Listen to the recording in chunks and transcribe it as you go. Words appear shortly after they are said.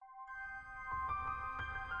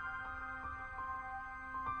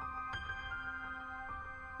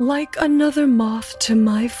like another moth to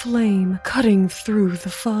my flame cutting through the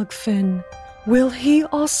fog fin. Will he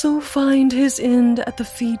also find his end at the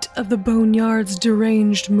feet of the boneyard's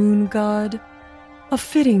deranged moon god? A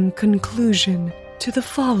fitting conclusion to the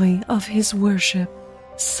folly of his worship,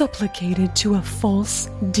 supplicated to a false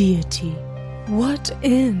deity. What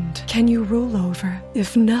end can you rule over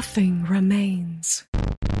if nothing remains?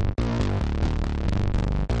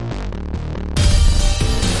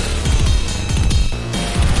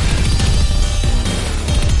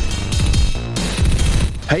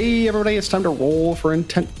 Hey everybody, it's time to roll for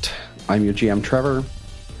intent. I'm your GM Trevor,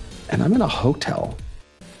 and I'm in a hotel.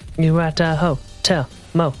 You at a hotel,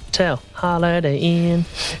 motel, Holiday Inn.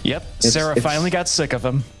 Yep, Sarah finally got sick of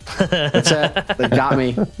him. That's it. They got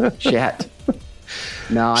me. Shit.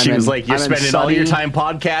 No, she was like, "You're spending all your time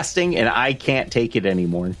podcasting, and I can't take it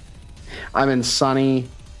anymore." I'm in sunny,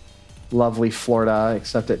 lovely Florida,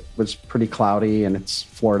 except it was pretty cloudy, and it's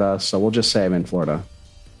Florida, so we'll just say I'm in Florida.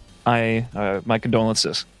 My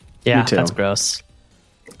condolences. Yeah, Me too. that's gross.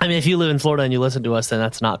 I mean, if you live in Florida and you listen to us, then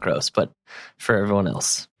that's not gross, but for everyone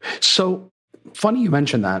else. So, funny you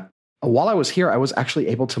mentioned that. While I was here, I was actually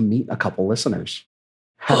able to meet a couple listeners.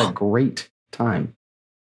 Had a great time.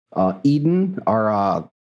 Eden, our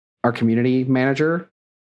community manager,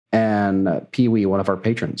 and Pee-wee, one of our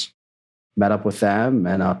patrons. Met up with them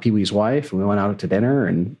and Pee-wee's wife, and we went out to dinner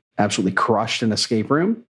and absolutely crushed an escape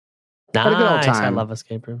room. Nice. Had a good old time. I love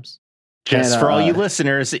escape rooms. Just And, for all you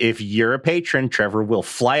listeners, if you're a patron, Trevor will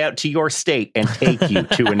fly out to your state and take you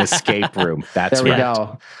to an escape room. That's There we right.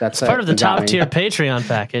 go. That's Part of the You got top me. tier Patreon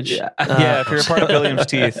package. Yeah. Yeah, if you're a part of William's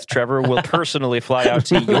Teeth, Trevor will personally fly out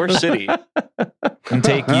to your city and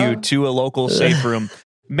take you to a local safe room.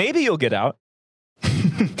 Maybe you'll get out.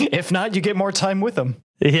 If not, you get more time with them.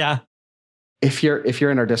 Yeah. If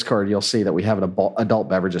you're in our Discord, you'll see that we have an adult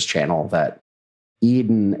beverages channel that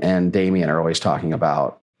Eden and Damien are always talking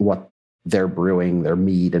about what they're brewing, their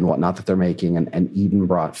mead and whatnot that they're making. And Eden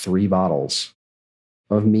brought 3 bottles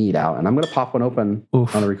of mead out, and I'm going to pop one open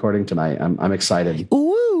Oof. on the recording tonight. I'm excited.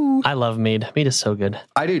 Ooh. I love mead. Mead is so good.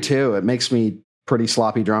 I do too. It makes me pretty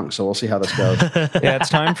sloppy drunk, so we'll see how this goes. Yeah, it's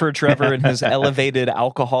time for Trevor and his elevated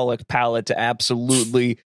alcoholic palate to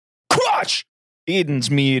absolutely crush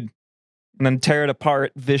Eden's mead and then tear it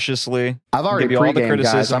apart viciously. I've already Give you all the pre-gamed,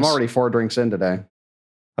 guys. criticisms. I'm already 4 drinks in today.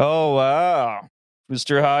 Oh, wow.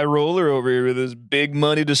 Mr. High Roller over here with his big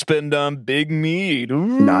money to spend on big mead.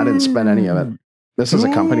 Ooh. No, I didn't spend any of it. This is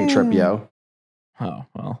a company trip, yo. Oh,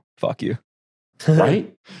 well, fuck you.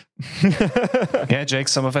 Right? Yeah, Jake,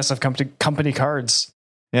 some of us have company cards.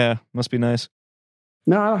 Yeah, must be nice.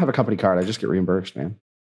 No, I don't have a company card. I just get reimbursed, man.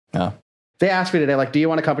 Oh. They asked me today, like, do you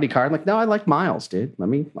want a company card? I'm like, no, I like miles, dude.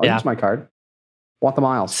 I'll use my card. Want the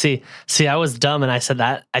miles. See, I was dumb and I said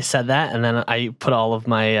that, and then I put all of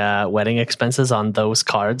my wedding expenses on those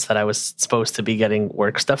cards that I was supposed to be getting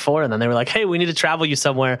work stuff for, and then they were like, "Hey, we need to travel you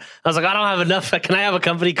somewhere." I was like, "I don't have enough. Can I have a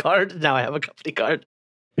company card?" Now I have a company card.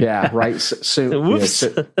 Yeah, right. So, Whoops.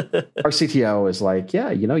 our CTO is like,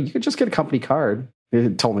 yeah, you could just get a company card. He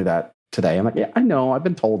told me that today. I'm like, yeah, I know. I've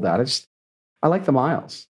been told that. I like the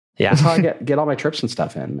miles. Yeah. That's how I get all my trips and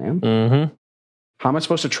stuff in, man. Mm-hmm. How am I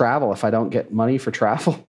supposed to travel if I don't get money for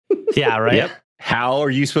travel? Yeah, right. Yep. How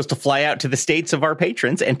are you supposed to fly out to the states of our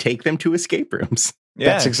patrons and take them to escape rooms? Yeah.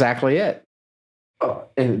 That's exactly it.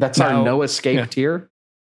 And that's our no escape tier.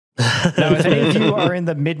 Now, if any of you are in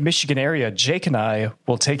the mid-Michigan area, Jake and I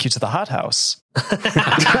will take you to the hot house.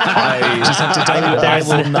 I just have to tell you, I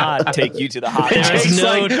will not take you to the hot There's house.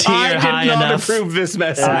 no I tier did high not enough. approve this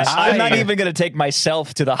message. I'm not even going to take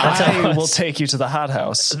myself to the hot I house. will take you to the hot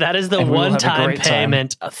house. That is the And we will have a one-time great time.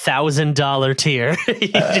 payment, $1,000 tier. You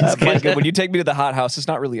just Mike, get- when you take me to the hot house, it's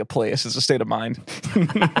not really a place; it's a state of mind.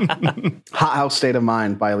 Hot House State of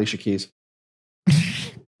Mind by Alicia Keys.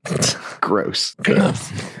 Gross. I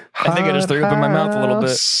think I just threw up in my mouth a little bit.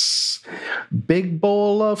 House, big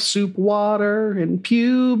bowl of soup water and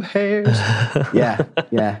pube hairs. Yeah.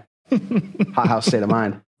 Hot House State of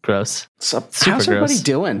Mind. Gross. So, Super how's everybody gross.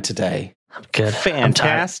 doing today? I'm good. I'm tired.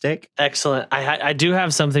 Fantastic. Excellent. I do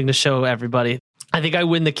have something to show everybody. I think I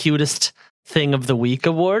win the cutest thing of the week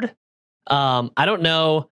award. I don't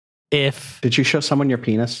know if Did you show someone your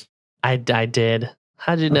penis? I did.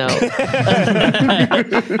 How'd you know? I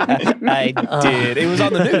did. It was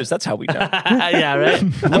on the news. That's how we know. Yeah, right.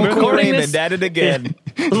 I'm Local recording Raymond this. at it again.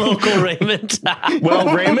 Local Raymond.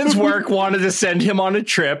 Well, Raymond's work wanted to send him on a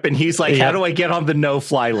trip, and he's like, Yeah. how do I get on the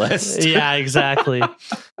no-fly list? Yeah, exactly.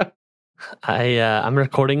 I'm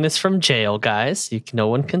recording this from jail, guys. No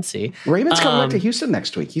one can see. Raymond's coming back to Houston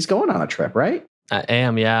next week. He's going on a trip, right? I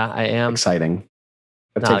am. Yeah, I am. Exciting.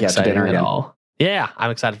 I'll Not take you out to exciting dinner at again. all. Yeah, I'm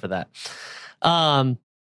excited for that.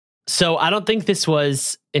 So I don't think this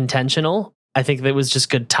was intentional. I think that was just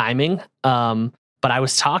good timing. But I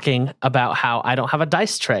was talking about how I don't have a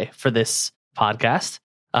dice tray for this podcast.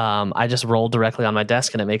 I just roll directly on my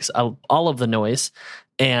desk and it makes all of the noise.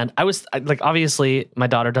 And I was like, obviously my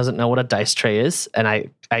daughter doesn't know what a dice tray is. And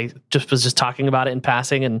I just was talking about it in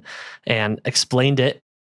passing and explained it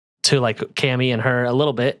to like Cammie and her a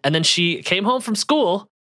little bit. And then she came home from school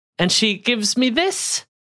and she gives me this.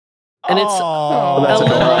 And it's a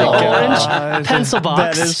little orange pencil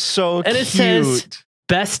box. That is so and cute. It says,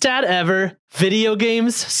 "Best dad ever, video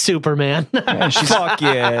games, Superman." Yeah, Fuck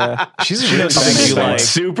yeah. she's a really Something big you fan. like.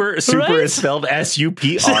 Super Right? is spelled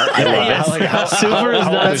SUPR. I love Yes. it. Like, how- Super is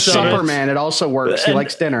how not old That's she? Superman. It also works. He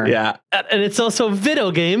likes dinner. Yeah. And it's also video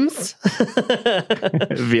games.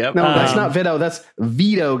 Yep. No, that's not Vito. That's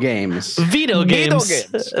Vito games. Video games.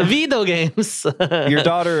 games. Video games. Your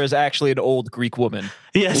daughter is actually an old Greek woman.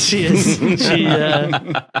 Yes, she is.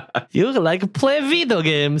 You like play video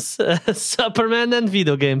games, Superman and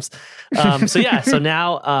video games. So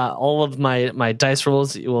now all of my dice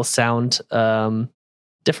rolls will sound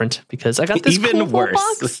different because I got this Even cool little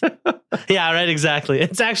worse. box. Yeah, right. Exactly.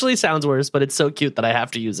 It actually sounds worse, but it's so cute that I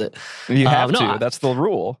have to use it. You have no, to. That's the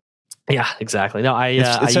rule. Yeah, exactly. No, It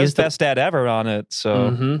I says used best dad ever on it. So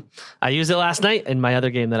Mhm. I used it last night in my other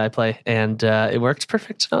game that I play, and it worked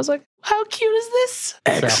perfect. And I was like, "How cute is this?" So,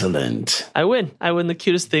 Excellent. I win the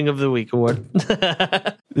cutest thing of the week award.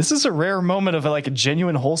 This is a rare moment of like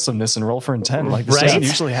genuine wholesomeness in Roll for Intent. Like this Right? doesn't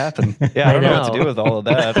usually happen. yeah, I don't know what know. to do with all of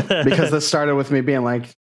that. Because this started with me being like,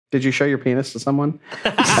 "Did you show your penis to someone?"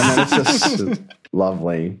 And then it's just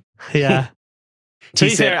lovely. Yeah. To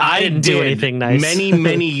be fair, I didn't do anything nice. Many,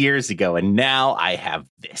 many years ago, and now I have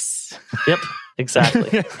this. Yep, exactly.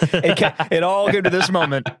 It all came to this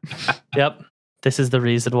moment. Yep, this is the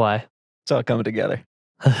reason why. It's all coming together.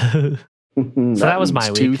 So that was my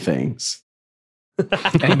two week. things.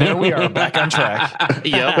 And there we are, back on track.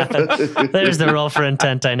 There's the Roll for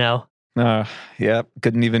Intent. I know. Yeah,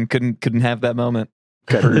 couldn't have that moment.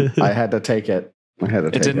 Couldn't. I had to take it.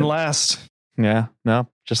 It didn't last. Yeah, no,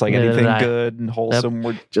 just like Neither anything did I. good and wholesome.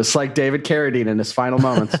 We're Just like David Carradine in his final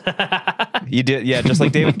moments. You did, yeah, just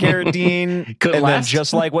like David Carradine, Couldn't and then last.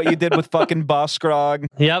 just like what you did with fucking Boss Scrog.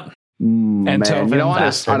 Yep. And man, Tobin, you know, on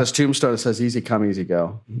bastard. his tombstone it says "Easy come, easy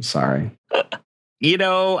go." I'm sorry. You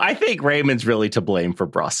know, I think Raymond's really to blame for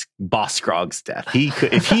Boss Scrog's death.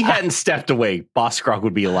 If he hadn't stepped away, Boss Scrog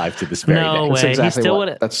would be alive to this very No day. way. That's He exactly still what.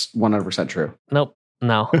 would've- That's 100% true. Nope.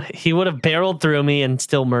 No, he would have barreled through me and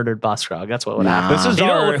still murdered Boss Scrog. That's what would Nah. happen. This is You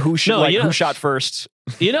know our what- who shot first.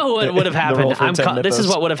 You know what would have The happened? Roll for Intent This is mythos.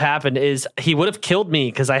 what would have happened is he would have killed me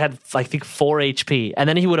because I had, I think, 4 HP, and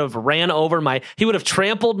then he would have ran over he would have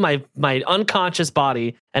trampled my unconscious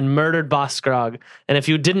body and murdered Boss Scrog. And if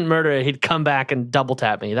you didn't murder it, he'd come back and double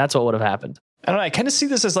tap me. That's what would have happened. I don't know. I kind of see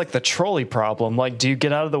this as like the trolley problem. Like, do you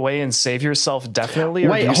get out of the way and save yourself definitely? Or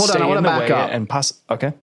Wait, do you hold on, stay I wanna in the back way up. And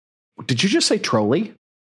okay. Did you just say trolley?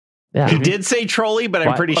 Yeah. He did say trolley, but I'm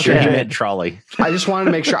What? pretty sure he Okay. meant trolley. I just wanted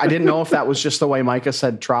to make sure. I didn't know if that was just the way Micah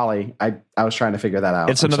said trolley. I was trying to figure that out.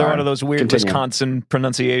 It's I'm another sorry. one of those weird Continue. Wisconsin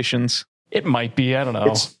pronunciations. It might be. I don't know.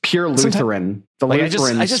 It's pure Lutheran. The Like,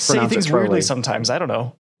 Lutherans I just say pronounce things it trolley. weirdly sometimes. I don't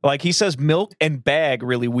know. Like he says milk and bag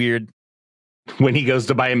really weird. When he goes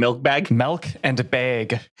to buy a milk bag, Milk and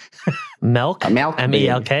bag. Milk? Milk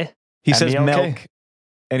MELK? He says MELK. milk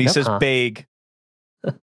and he Milk? says Huh. bag.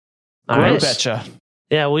 All I right. betcha.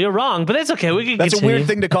 Yeah, well, you're wrong, but it's okay. We can That's a continue. weird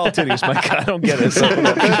thing to call titties, Mike. I don't get it.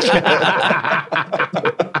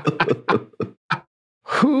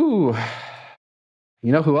 Who?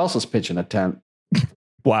 You know who else is pitching a tent?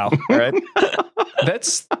 Wow. All right.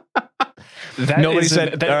 Nobody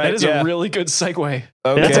said- that all right, is yeah. a really good segue.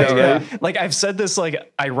 Okay. That's okay. Yeah. Like I've said this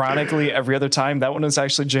like ironically every other time. That one is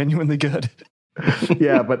actually genuinely good.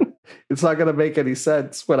 Yeah, but it's not going to make any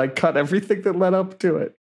sense when I cut everything that led up to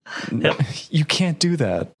it. You can't do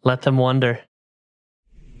that. Let them wonder.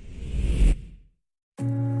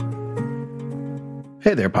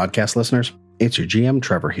 Hey there, podcast listeners. It's your GM,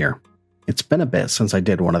 Trevor, here. It's been a bit since I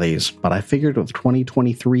did one of these, but I figured with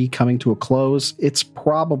 2023 coming to a close, it's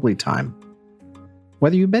probably time.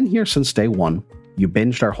 Whether you've been here since day one, you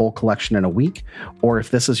binged our whole collection in a week, or if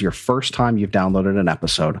this is your first time you've downloaded an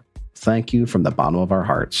episode, thank you from the bottom of our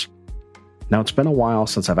hearts. Now, it's been a while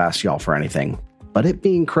since I've asked y'all for anything, but it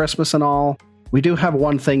being Christmas and all, we do have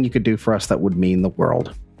one thing you could do for us that would mean the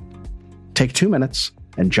world. Take 2 minutes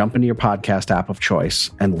and jump into your podcast app of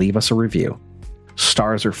choice and leave us a review.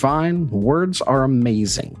 Stars are fine, words are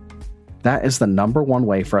amazing. That is the #1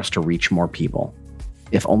 way for us to reach more people.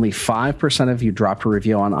 If only 5% of you dropped a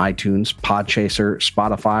review on iTunes, Podchaser,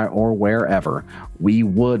 Spotify, or wherever, we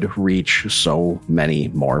would reach so many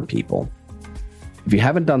more people. If you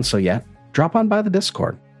haven't done so yet, drop on by the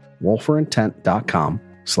Discord,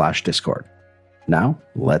 wolferintent.com/Discord. Now,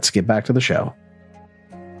 let's get back to the show.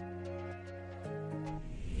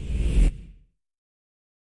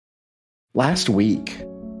 Last week,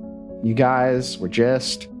 you guys were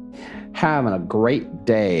just having a great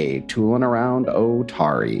day tooling around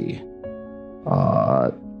Otari.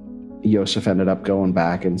 Yosef ended up going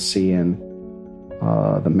back and seeing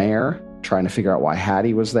the mayor, trying to figure out why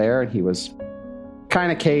Hattie was there, and he was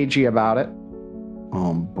kind of cagey about it.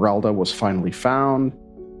 Brelda was finally found.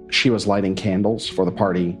 She was lighting candles for the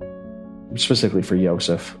party, specifically for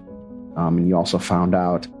Yosef. And you also found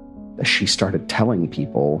out that she started telling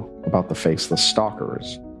people about the Faceless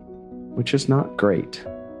Stalkers, which is not great.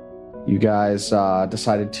 You guys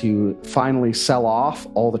decided to finally sell off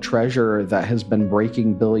all the treasure that has been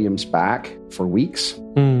breaking Billiam's back for weeks.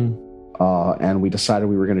 And we decided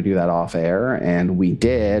we were going to do that off air, and we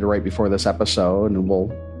did right before this episode, and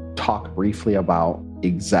we'll talk briefly about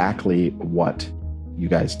exactly what you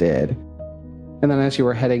guys did. And then as you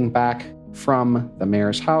were heading back from the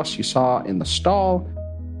mayor's house, you saw in the stall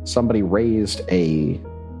somebody raised a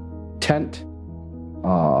tent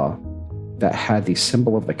that had the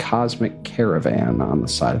symbol of the Cosmic Caravan on the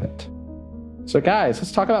side of it. So guys,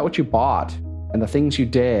 let's talk about what you bought and the things you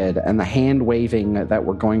did and the hand waving that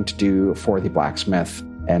we're going to do for the blacksmith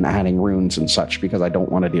and adding runes and such, because I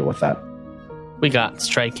don't want to deal with that. We got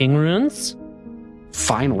striking runes.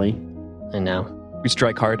 Finally. I know. We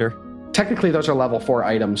strike harder. Technically, those are level 4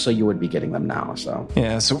 items, so you would be getting them now. So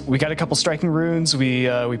Yeah, so we got a couple striking runes. We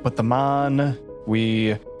put them on.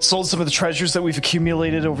 We sold some of the treasures that we've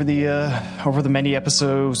accumulated over the many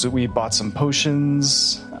episodes. We bought some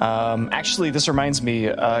potions. Actually, this reminds me,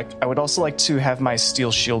 I would also like to have my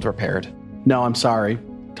steel shield repaired. no, I'm sorry.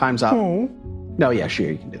 Time's up. Oh. No, yeah, sure,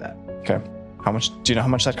 you can do that. Okay. How much? Do you know how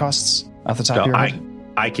much that costs off the top of your head?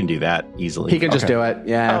 I can do that easily. He can just Okay. do it.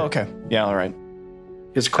 Yeah. Oh, okay. Yeah, all right.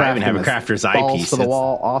 His I even have a craftiness, crafter's eye balls piece. to the It's-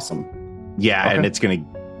 wall. Awesome. Yeah, Okay. and it's going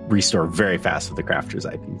to restore very fast with the crafter's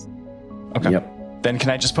eye piece. Okay. Yep. Then can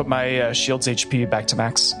I just put my shield's HP back to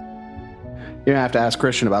max? You're going to have to ask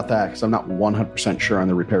Christian about that, because I'm not 100% sure on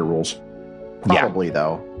the repair rules. Probably,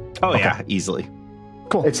 though. Oh, yeah, easily.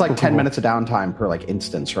 Cool. It's like Cool, 10 cool, minutes of downtime per like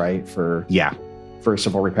instance, right? For Yeah.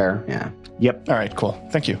 simple repair. Yeah. Yep. cool. All right, cool.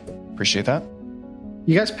 Thank you. Appreciate that.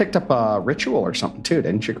 You guys picked up a ritual or something too,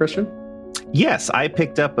 didn't you, Christian? Yes, I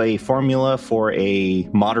picked up a formula for a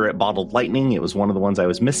moderate bottled lightning. It was one of the ones I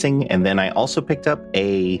was missing. And then I also picked up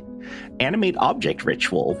a animate object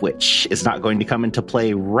ritual, which is not going to come into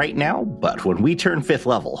play right now. But when we turn 5th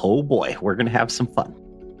level, oh boy, we're going to have some fun.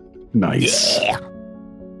 Nice. Yeah.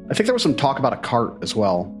 I think there was some talk about a cart as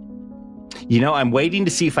well. You know, I'm waiting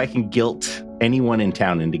to see if I can guilt anyone in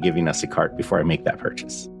town into giving us a cart before I make that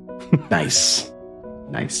purchase. Nice.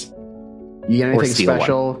 Nice. You get anything steal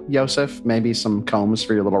special, Yosef? Maybe some combs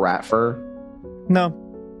for your little rat fur? No,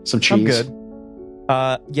 Some cheese? I'm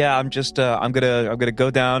good. Yeah, I'm just I'm gonna go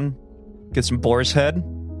down, get some boar's head,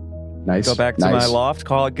 Nice. go back to my loft,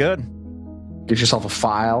 call it good. Get yourself a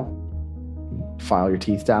file. File your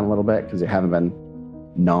teeth down a little bit because you haven't been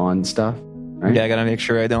gnawing stuff. Right? Yeah, I gotta make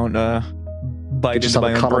sure I don't bite Get into yourself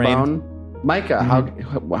my a own cuddle brain. bone. Micah,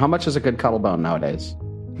 how much is a good cuddle bone nowadays?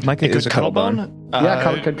 Micah is a cuddle bone.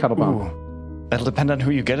 Good cuddle bone. Ooh, that'll depend on who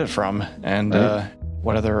you get it from and Right.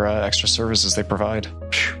 what other extra services they provide.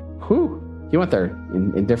 Whew. You went there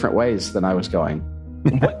in different ways than I was going.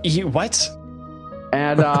 What? What?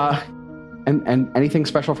 And and anything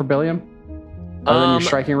special for Billiam? Other than your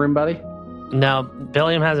striking room, buddy? No,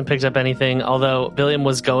 Billiam hasn't picked up anything, although Billiam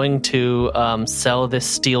was going to sell this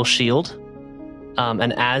steel shield.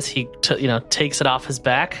 And as he takes it off his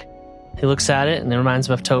back, he looks at it and it reminds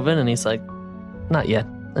him of Tovin, and he's like, not yet.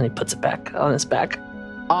 And he puts it back on his back.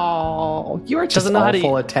 Oh, you are just Doesn't know how all to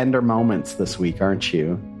full of tender moments this week, aren't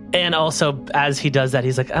you? And also, as he does that,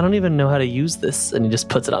 he's like, I don't even know how to use this. And he just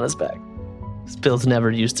puts it on his back. Bill's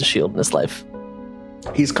never used a shield in his life.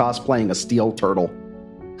 He's cosplaying a steel turtle.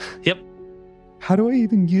 Yep. How do I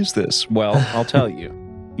even use this? Well, I'll tell you.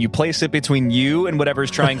 You place it between you and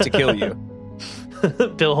whatever's trying to kill you.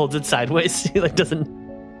 Bill holds it sideways. He doesn't.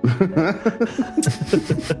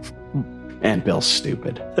 And Bill's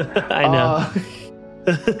stupid. I know.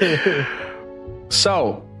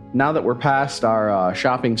 So, now that we're past our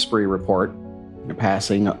shopping spree report, you're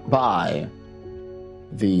passing by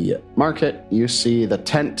the market. You see the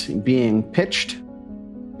tent being pitched,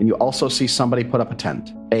 and you also see somebody put up a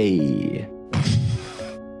tent. Hey.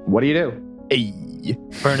 What do you do? Hey.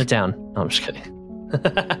 Burn it down. No, I'm just kidding.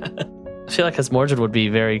 I feel like Mordred would be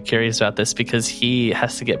very curious about this because he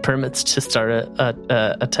has to get permits to start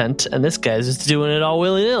a tent, and this guy's just doing it all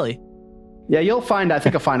willy-nilly. Yeah, you'll find. I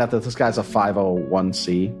think I'll find out that this guy's a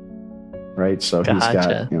 501c, right? So he's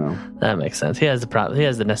got, that makes sense. He has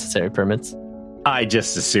the necessary permits. I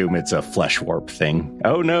just assume it's a flesh warp thing.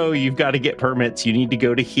 Oh no, you've got to get permits. You need to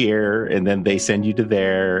go to here, and then they send you to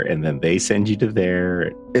there, and then they send you to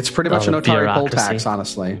there. It's pretty much an Otari poll tax,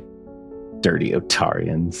 honestly. Dirty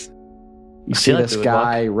Otarians. You see this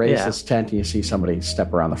guy raise his tent, and you see somebody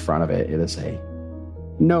step around the front of it. It is a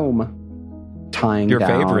gnome tying your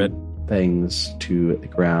down favorite things to the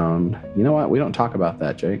ground. You know what? We don't talk about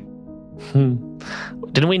that, Jake.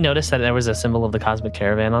 Didn't we notice that there was a symbol of the Cosmic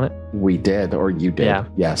Caravan on it? We did, or you did. Yeah.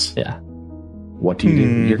 Yes. Yeah. What do you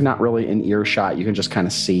do? You're not really in earshot. You can just kind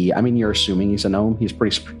of see. I mean, you're assuming he's a gnome. He's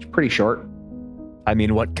pretty short. I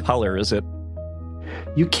mean, what color is it?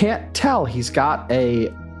 You can't tell. He's got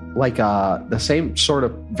the same sort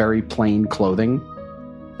of very plain clothing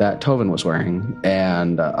that Tovin was wearing,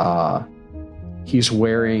 and he's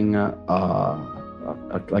wearing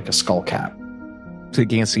like a skull cap. So you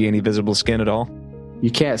can't see any visible skin at all?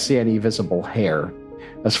 You can't see any visible hair.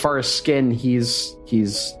 As far as skin, he's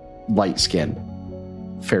light skin,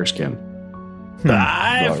 fair skin.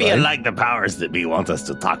 I feel like the powers that be want us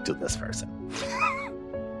to talk to this person.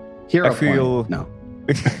 I feel no.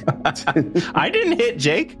 I didn't hit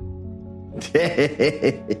Jake.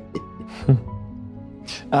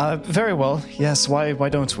 Very well. Yes. Why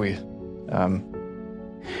don't we?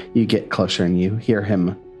 You get closer and you hear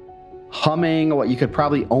him humming what you could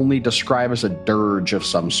probably only describe as a dirge of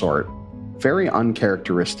some sort. Very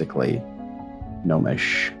uncharacteristically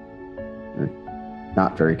gnomish.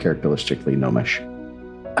 Not very characteristically gnomish.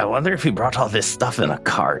 I wonder if he brought all this stuff in a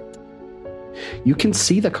cart. You can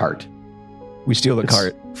see the cart. We steal the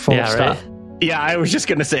cart. Full of stuff. Right? Yeah, I was just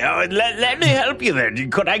going to say, let me help you there.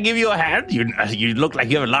 Could I give you a hand? You look like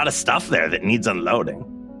you have a lot of stuff there that needs unloading.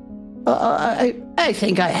 I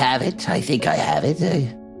think I have it.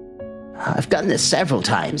 I've done this several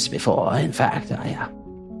times before. In fact, I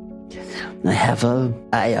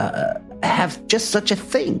have just such a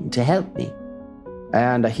thing to help me.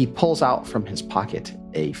 And he pulls out from his pocket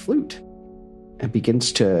a flute and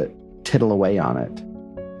begins to tittle away on it.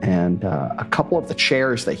 And a couple of the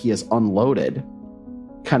chairs that he has unloaded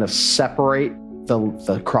kind of separate the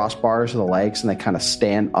crossbars of the legs, and they kind of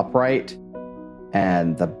stand upright,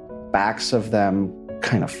 and the backs of them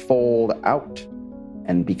kind of fold out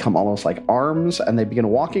and become almost like arms, and they begin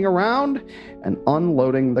walking around and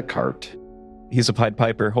unloading the cart. He's a Pied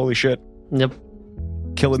Piper. Holy shit. Yep.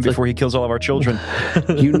 Kill him before he kills all of our children.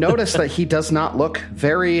 You notice that he does not look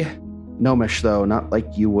very gnomish, though, not like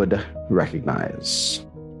you would recognize.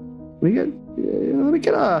 Anybody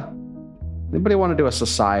want to do a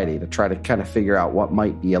society to try to kind of figure out what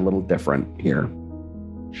might be a little different here?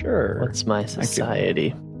 Sure. What's my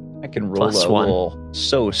society? I can roll +1. Little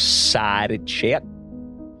society chat.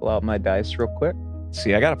 Pull out my dice real quick.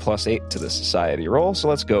 See, I got a +8 to the society roll, so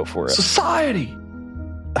let's go for it. Society!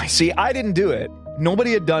 See, I didn't do it.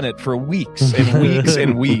 Nobody had done it for weeks and weeks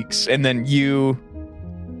and weeks, and then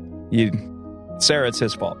Sarah, it's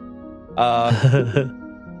his fault.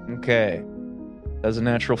 Okay. That's a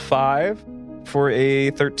natural 5 for a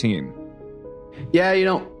 13. Yeah,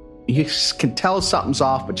 you can tell something's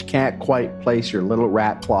off, but you can't quite place your little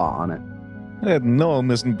rat claw on it. That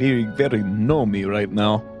gnome isn't being very gnomey right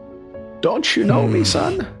now. Don't you know me,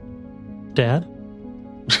 son? Dad?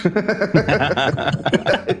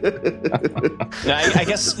 I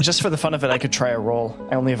guess just for the fun of it, I could try a roll.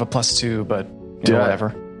 I only have a +2, but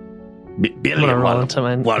whatever. Billy,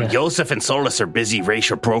 while Joseph and Solus are busy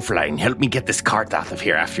racial profiling, help me get this cart out of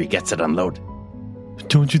here after he gets it unloaded.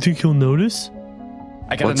 Don't you think he'll notice?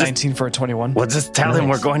 I got a 19 for a 21. Well, just tell him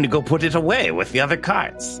we're going to go put it away with the other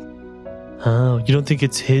carts. Oh, you don't think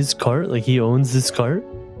it's his cart? Like he owns this cart?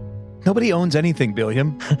 Nobody owns anything,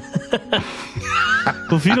 Billiam.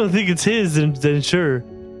 Well, if you don't think it's his, then sure.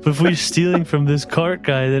 But if we're stealing from this cart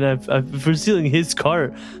guy, then if we're stealing his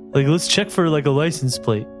cart, like let's check for like a license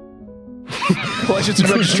plate. License and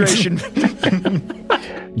registration.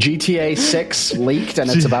 GTA 6 leaked, and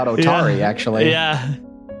it's about Otari, actually. Yeah.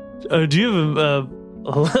 Do you have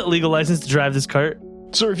a legal license to drive this cart?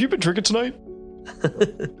 Sir, have you been drinking tonight?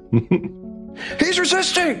 He's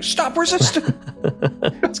resisting! Stop resisting!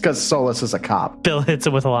 It's because Solus is a cop. Bill hits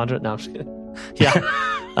him with a laundry. No, I'm just kidding. Yeah.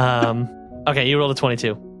 Okay, you rolled a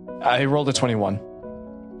 22. I rolled a 21.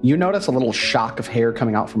 You notice a little shock of hair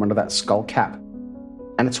coming out from under that skull cap,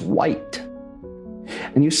 and it's white.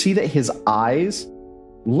 And you see that his eyes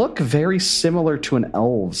look very similar to an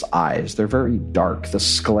elf's eyes. They're very dark. The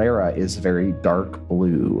sclera is very dark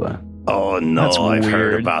blue. Oh no, That's I've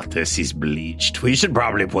heard weird. about this. He's bleached. We should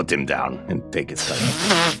probably put him down and take his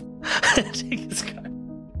time. Take his card.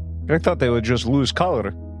 I thought they would just lose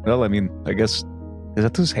color. Well, I mean, I guess... Is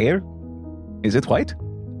that his hair? Is it white?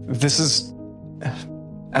 This is...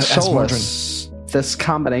 As Mordrin, Solus, this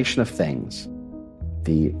combination of things,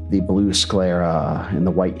 the blue sclera and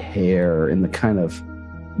the white hair and the kind of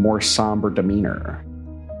more somber demeanor,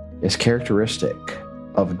 is characteristic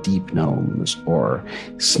of deep gnomes or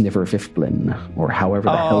Sniverfifblin, or however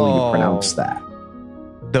the hell you pronounce that.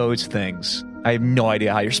 Those things. I have no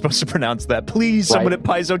idea how you're supposed to pronounce that. Please, someone at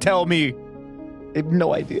Paizo tell me. I have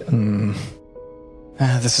no idea.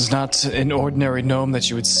 This is not an ordinary gnome that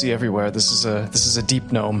you would see everywhere. This is a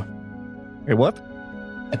deep gnome. Hey, what?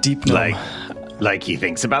 A deep gnome. Like he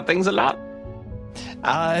thinks about things a lot?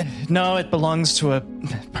 No, it belongs to a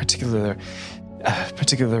particular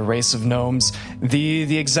race of gnomes.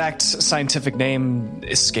 The exact scientific name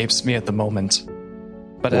escapes me at the moment.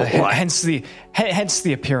 But hence the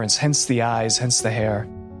appearance, hence the eyes, hence the hair.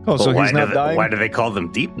 Oh, so he's not dying? Why do they call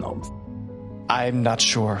them deep gnomes? I'm not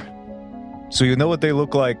sure. So you know what they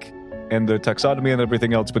look like and their taxonomy and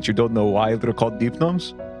everything else, but you don't know why they're called deep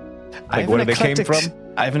gnomes? Like where they came from?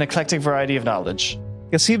 I have an eclectic variety of knowledge.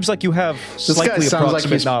 It seems like you have This guy slightly sounds like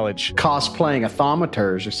approximate he's knowledge. cosplaying a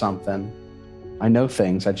thaumaturge or something. I know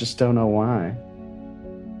things, I just don't know why.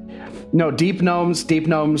 No, deep gnomes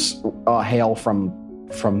hail from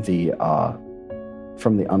the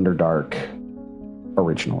Underdark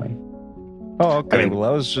originally. Oh, okay. I mean- Well,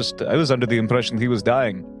 I was under the impression he was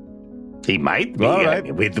dying. He might be. All I right.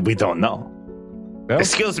 mean, we don't know. Well,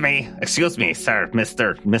 Excuse me, sir,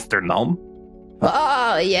 Mr. Gnome.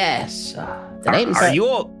 Oh, yes. The name's, Are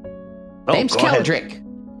you? name's go ahead.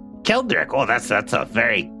 Keldrick. Keldrick. Oh, that's a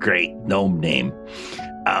very great gnome name.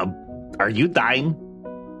 Are you dying?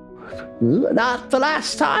 Not the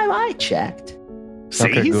last time I checked. See,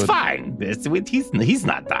 Okay, he's good. fine. He's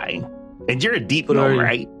not dying. And you're a deep But are gnome, you-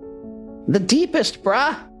 right? The deepest,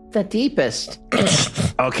 bruh. The deepest.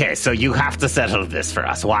 Okay, so you have to settle this for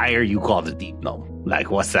us. Why are you called a deep gnome?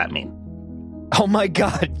 Like, what's that mean? oh my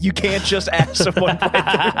god, you can't just ask someone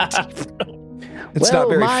why they're deep. It's Well, not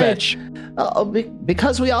very my- fetch.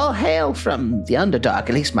 Because we all hail from the Underdark.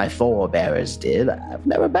 At least my forebears did. I've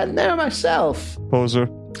never been there myself. Poser.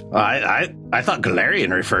 I thought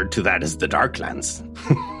Galarian referred to that as the Darklands.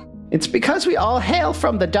 It's because we all hail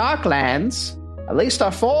from the Darklands. At least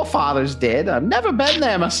our forefathers did. I've never been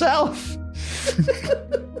there myself.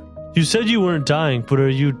 You said you weren't dying, but are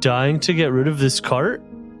you dying to get rid of this cart?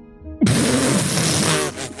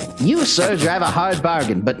 You, sir, drive a hard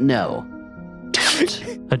bargain, but no.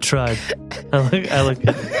 I tried. I look.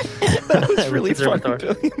 That was really Zero funny.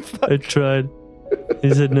 Thor. Billy. I tried.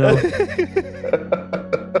 He said no.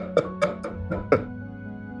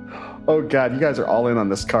 Oh god, you guys are all in on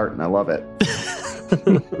this cart, and I love it.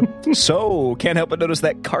 So, can't help but notice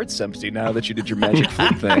that cart's empty now that you did your magic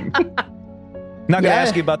flute thing. Not gonna Yeah.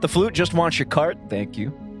 ask you about the flute, just want your cart. Thank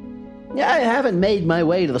you. Yeah, I haven't made my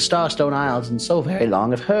way to the Starstone Isles in so very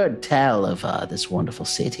long. I've heard tell of this wonderful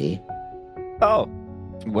city. Oh,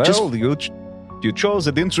 well, you chose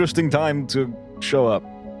an interesting time to show up.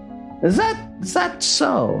 Is that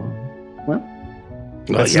so? Well,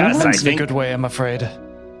 Well, yes, I That's in a think. good way, I'm afraid.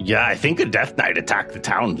 Yeah, I think a Death Knight attacked the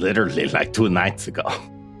town literally like 2 nights ago.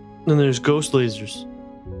 And there's ghost lasers.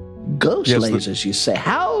 ghost Yes, lasers, you say?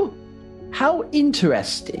 How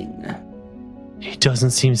interesting. He doesn't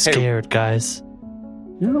seem scared, guys.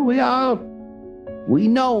 You know, we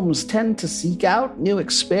gnomes tend to seek out new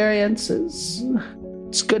experiences.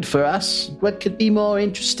 It's good for us. What could be more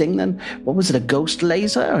interesting than, what was it, a ghost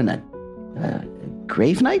laser and a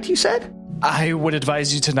grave knight, you said? I would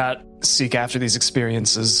advise you to not seek after these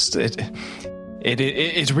experiences.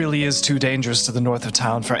 It really is too dangerous to the north of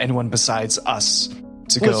town for anyone besides us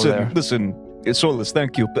to go there. Listen, Solus,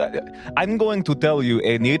 thank you. I'm going to tell you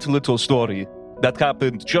a neat little story that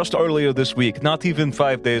happened just earlier this week, not even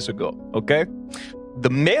 5 days ago, okay? The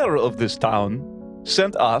mayor of this town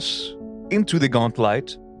sent us into the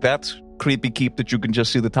Gauntlet, that creepy keep that you can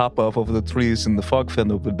just see the top of over the trees in the fog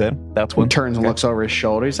fen over there. That's He one. turns and looks over his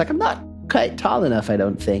shoulder. He's like, I'm not quite tall enough, I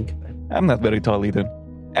don't think. I'm not very tall either.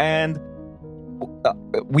 And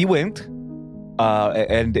we went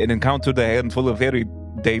and encountered a handful of very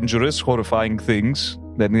dangerous, horrifying things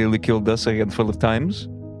that nearly killed us a handful of times.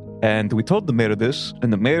 And we told the mayor this,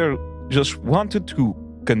 and the mayor just wanted to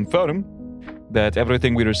confirm that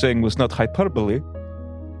everything we were saying was not hyperbole.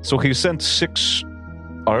 So he sent 6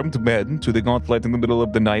 armed men to the Gauntlet in the middle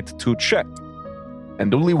of the night to check.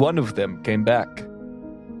 and only one of them came back.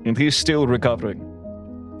 And he's still recovering.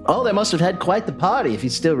 Oh, they must have had quite the party if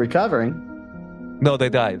he's still recovering. No, they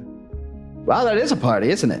died. Wow, that is a party,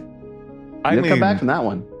 isn't it? You'll come back from that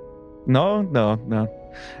one. No.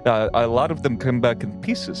 A lot of them come back in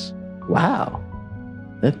pieces. Wow.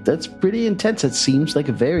 That's pretty intense. It seems like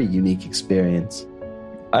a very unique experience.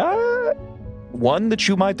 One that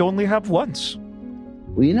you might only have once.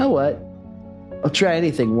 Well, you know what? I'll try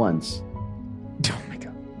anything once. Oh my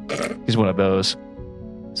god. He's one of those.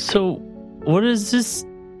 So, what is this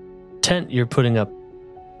tent you're putting up?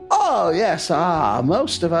 Oh, yes.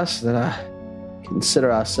 Most of us that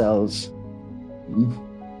consider ourselves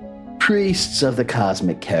priests of the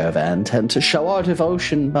cosmic caravan tend to show our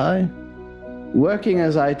devotion by working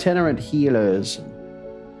as itinerant healers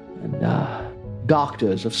and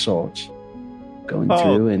doctors of sorts, going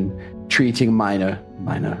through and treating minor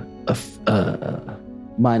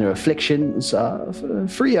afflictions for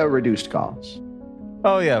free or reduced costs.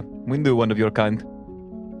 Oh yeah, we knew one of your kind.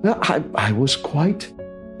 I was quite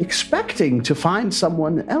expecting to find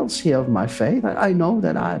someone else here of my faith. I know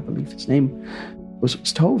that I believe his name was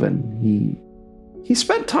Tovin. He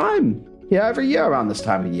spent time here every year around this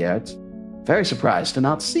time of year. It's very surprised to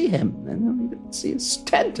not see him, and I didn't see his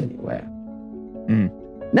tent anywhere.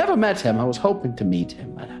 Never met him. I was hoping to meet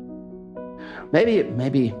him, but maybe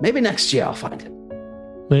next year I'll find him.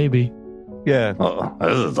 Maybe. Yeah. Oh,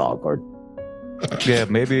 this is awkward. Yeah,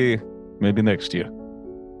 maybe next year.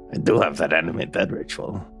 I do have that animate dead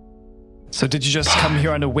ritual. So did you just come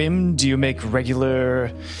here on a whim? Do you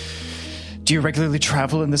regularly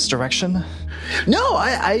travel in this direction? No,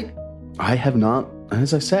 I have not.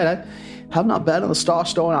 As I said, I have not been on the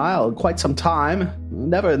Starstone Isle in quite some time.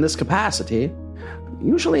 Never in this capacity.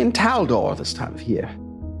 Usually in Taldor this time of year.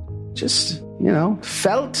 Just,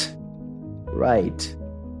 felt right.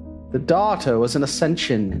 The daughter was an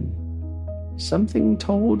ascension, and something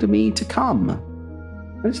told me to come.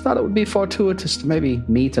 I just thought it would be fortuitous to maybe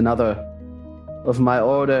meet another of my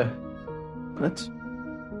order. But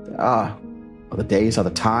the days are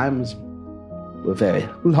the times. We're very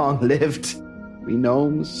long-lived, we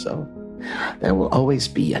gnomes, so there will always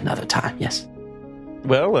be another time, yes.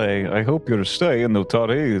 Well, I hope your stay in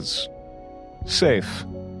Notari is safe.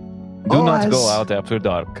 Do not go out after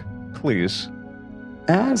dark, please.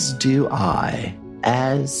 As do I.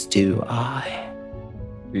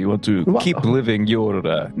 You want to keep living your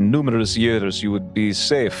numerous years, you would be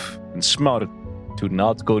safe and smart to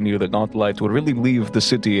not go near the Gauntlet or really leave the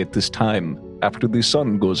city at this time after the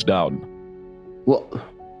sun goes down. Well,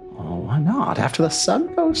 why not? After the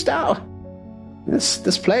sun goes down?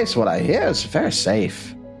 This place, what I hear, is very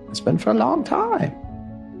safe. It's been for a long time.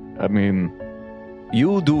 I mean,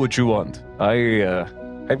 you do what you want. I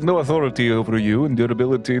have no authority over you and your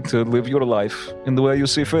ability to live your life in the way you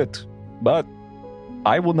see fit. But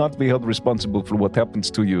I will not be held responsible for what happens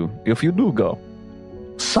to you if you do go.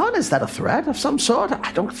 Son, is that a threat of some sort?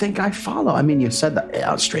 I don't think I follow. I mean, you said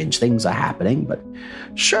that strange things are happening, but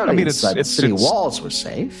surely inside the city walls were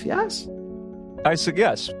safe, yes? I said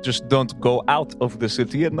yes, just don't go out of the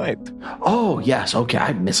city at night. Oh, yes, okay,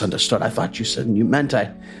 I misunderstood. I thought you meant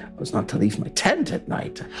I was not to leave my tent at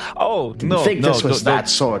night. Oh, Didn't think this was that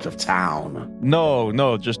sort of town.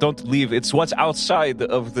 No, just don't leave. It's what's outside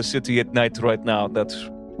of the city at night right now that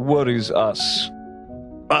worries us.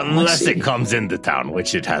 Unless it comes into town,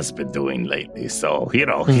 which it has been doing lately. So,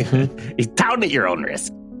 town at your own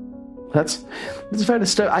risk. That's very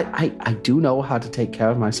disturbing. I do know how to take care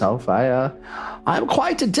of myself. I'm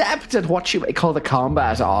quite adept at what you may call the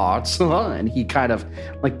combat arts. And he kind of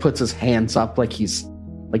puts his hands up like he's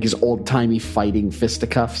old-timey fighting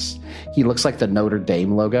fisticuffs. He looks like the Notre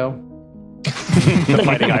Dame logo. The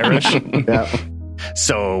Fighting Irish. Yeah.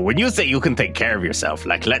 So when you say you can take care of yourself,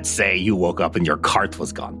 let's say you woke up and your cart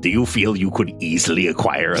was gone, do you feel you could easily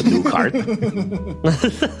acquire a new cart?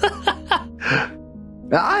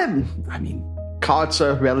 I mean, carts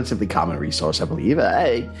are a relatively common resource, I believe.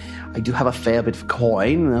 I do have a fair bit of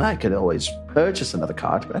coin, and I could always purchase another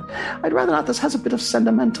cart, but I'd rather not. This has a bit of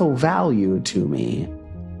sentimental value to me.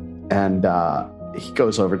 And he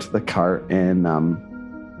goes over to the cart, and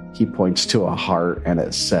he points to a heart, and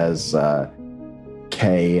it says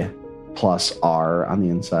K plus R on the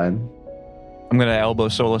inside. I'm going to elbow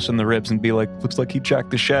Solus in the ribs and be like, looks like he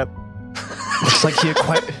jacked the shit. Looks like he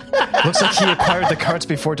acquired the cards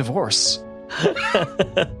before divorce.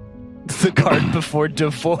 The card before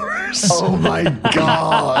divorce. Oh my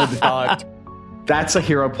god. That's a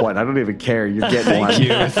hero point. I don't even care. You're getting one.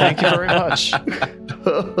 Thank you very much.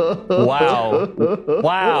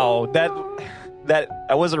 Wow. That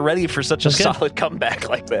I wasn't ready for such a solid comeback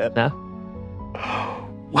like that. Yeah.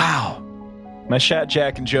 Wow. My Shat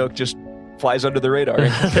Jack and joke just flies under the radar.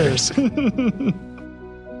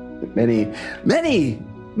 Many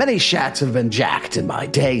shats have been jacked in my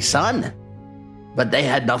day, son. But they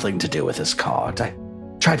had nothing to do with this cart. I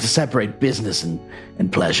tried to separate business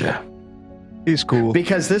and pleasure. He's cool.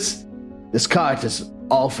 Because this cart is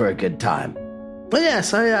all for a good time. But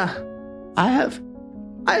yes, I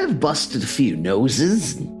have busted a few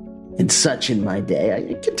noses and such in my day.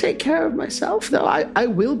 I can take care of myself, though. I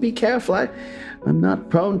will be careful. I'm not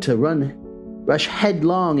prone to rush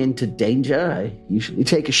headlong into danger. I usually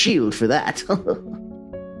take a shield for that.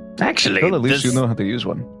 Actually, Well, at least you know how to use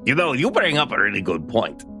one. You bring up a really good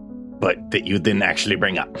point, but that you didn't actually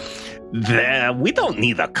bring up. We don't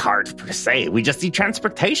need a cart per se. We just need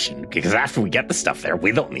transportation, because after we get the stuff there,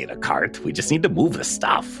 we don't need a cart. We just need to move the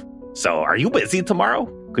stuff. So, are you busy tomorrow?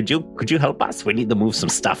 Could you help us? We need to move some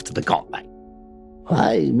stuff to the Gauntlet.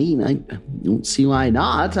 I mean, I don't see why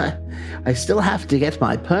not. I still have to get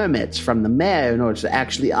my permits from the mayor in order to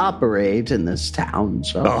actually operate in this town.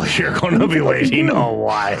 So, You're going to be waiting a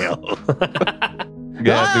while.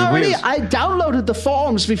 I downloaded the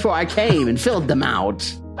forms before I came and filled them out.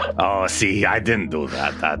 Oh, see, I didn't do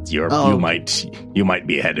that. You might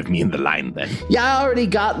be ahead of me in the line then. Yeah, I already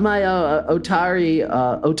got my Otari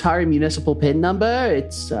municipal PIN number.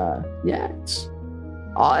 It's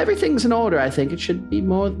everything's in order. I think it should be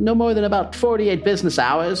no more than about 48 business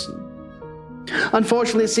hours.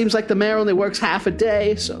 Unfortunately, it seems like the mayor only works half a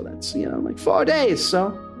day, so that's like 4 days.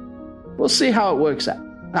 So we'll see how it works out.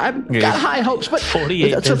 I've got high hopes, but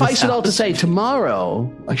suffice it all to say,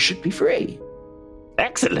 tomorrow I should be free.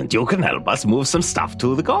 Excellent. You can help us move some stuff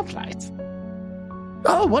to the Gauntlet.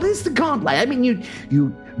 Oh, what is the Gauntlet? I mean,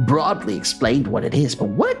 you broadly explained what it is, but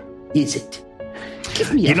what is it?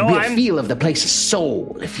 Give me a feel of the place's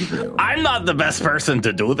soul, if you will. I'm not the best person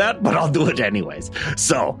to do that, but I'll do it anyways.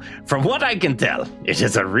 So, from what I can tell, it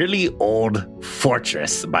is a really old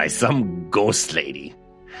fortress by some ghost lady.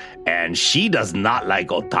 And she does not like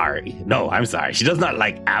Otari. No, I'm sorry. She does not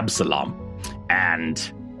like Absalom. And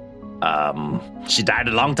she died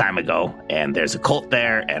a long time ago, and there's a cult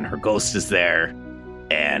there, and her ghost is there.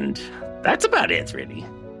 And that's about it, really.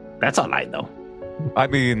 That's all I know. I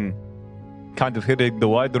mean, kind of hitting the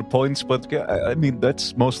wider points, but yeah, I mean,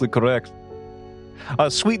 that's mostly correct.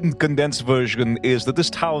 A sweetened condensed version is that this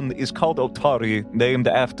town is called Otari, named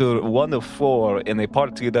after one of four in a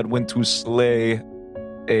party that went to slay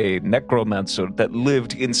a necromancer that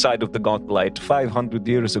lived inside of the Gauntlet 500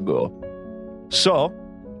 years ago. So,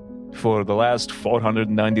 for the last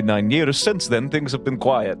 499 years since then, things have been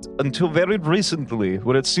quiet, until very recently,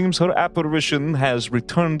 where it seems her apparition has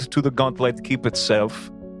returned to the Gauntlet Keep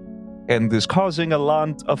itself, and is causing a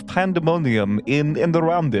lot of pandemonium in and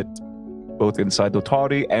around it, both inside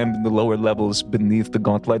Otari and in the lower levels beneath the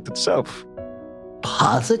Gauntlet itself.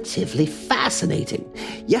 Positively fascinating.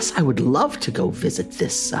 Yes, I would love to go visit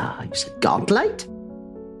this, you said Gauntlet?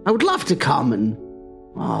 I would love to come and,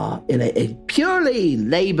 in a purely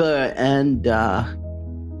labor and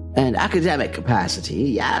academic capacity,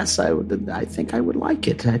 yes, I think I would like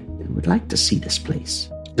it. I would like to see this place.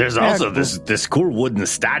 There's also this cool wooden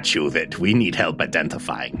statue that we need help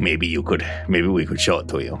identifying. Maybe we could show it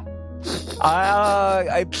to you.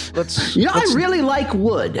 I really like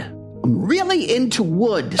wood. I'm really into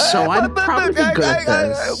wood, so I'm probably good at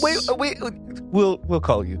this. We'll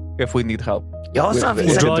call you if we need help. You also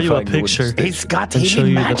We'll draw you a picture. He's got and show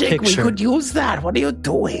healing you the magic. We picture. could use that. What are you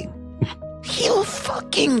doing? He'll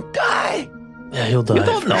fucking die. Yeah, he'll die. You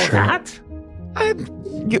don't know sure. that.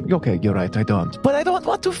 Okay, you're right, I don't. But I don't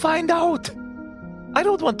want to find out. I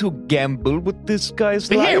don't want to gamble with this guy's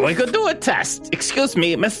life. Here, we could do a test. Excuse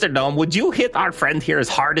me, Mr. Gnome, would you hit our friend here as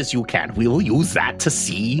hard as you can? We will use that to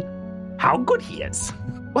see how good he is.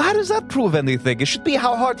 Well, how does that prove anything? It should be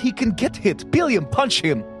how hard he can get hit. Billiam, punch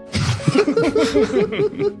him.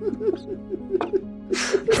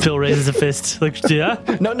 Phil raises a fist. Like, yeah?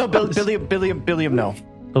 No, Billiam, no.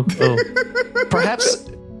 Oh. Perhaps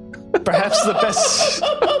the best.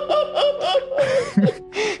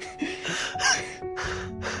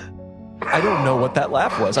 I don't know what that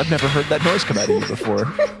laugh was. I've never heard that noise come out of you before.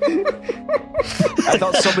 I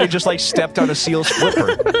thought somebody just stepped on a seal's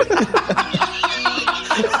flipper.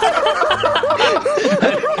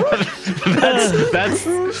 That's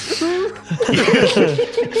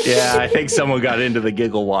yeah, I think someone got into the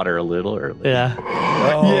giggle water a little early. Yeah.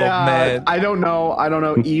 Oh, man. I don't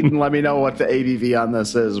know. Eden, let me know what the ADV on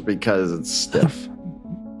this is because it's stiff.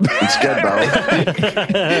 It's good,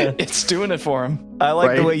 though. It's doing it for him. I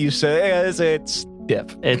like the Right? way you say it. It's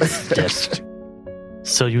dip. It's just.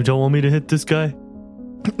 So you don't want me to hit this guy?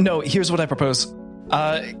 No, here's what I propose.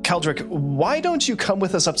 Keldrick, why don't you come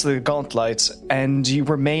with us up to the Gauntlet and you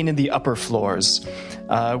remain in the upper floors?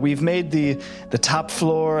 We've made the top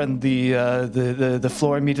floor and the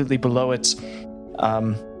floor immediately below it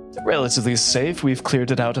relatively safe. We've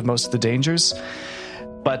cleared it out of most of the dangers,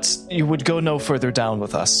 but you would go no further down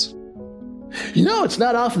with us. You know, it's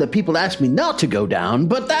not often that people ask me not to go down,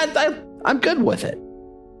 but I'm good with it.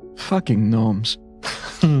 Fucking gnomes.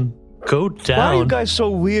 Go down. Why are you guys so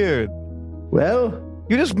weird? Well,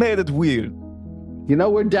 You just made it weird. you know,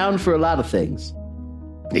 we're down for a lot of things.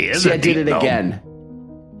 He is See, a I did deep it gnome. again.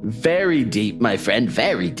 Very deep, my friend,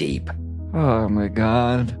 very deep. Oh my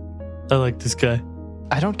god. I like this guy.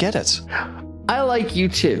 I don't get it. I like you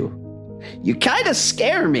too. You kind of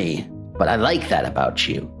scare me, but I like that about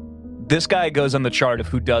you. This guy goes on the chart of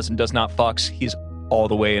who does and does not fucks. He's all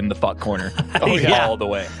the way in the fuck corner. He's yeah. all the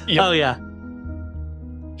way. Yep. Oh, yeah.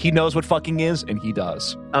 He knows what fucking is, and he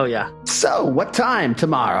does. Oh, yeah. So, what time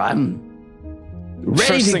tomorrow? I'm ready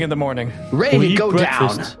First to, thing in the morning. ready We to eat go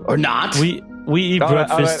breakfast. down, or not? We eat All right,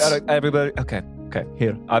 breakfast. everybody. Okay.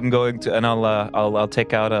 Here, I'm going to, and I'll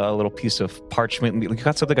take out a little piece of parchment. You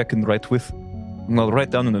got something I can write with? And I'll write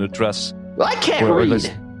down an address. Well, I can't Or read.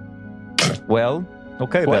 listen. Well,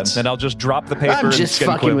 okay What? then. Then I'll just drop the paper. I'm and just skin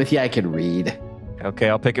fucking quip. with you. I can read. Okay,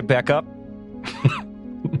 I'll pick it back up.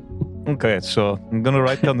 Okay, so I'm gonna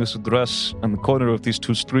write down this address on the corner of these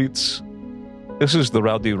two streets. This is the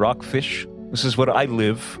Rowdy Rockfish. This is where I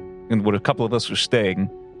live, and where a couple of us are staying.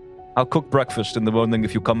 I'll cook breakfast in the morning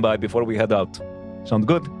if you come by before we head out. Sound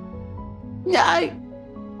good? Yeah,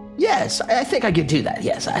 yes, I think I could do that.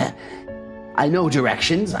 Yes, I know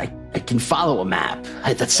directions. I can follow a map.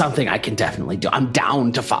 That's something I can definitely do. I'm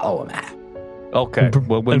down to follow a map. Okay.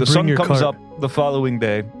 Well, when and the bring sun your comes cart. up the following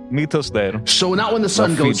day, meet us there. So not when the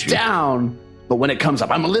sun I'll feed goes you. down, but when it comes up.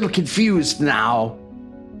 I'm a little confused now.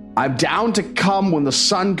 I'm down to come when the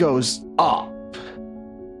sun goes up.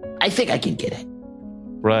 I think I can get it.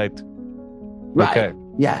 Right. Right. Okay.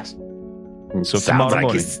 Yes. So Sounds tomorrow like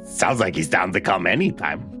morning. sounds like he's down to come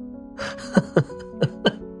anytime.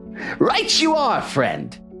 Right you are,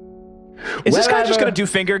 friend. Is this guy just Wherever- going to do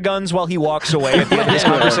finger guns while he walks away at the end of this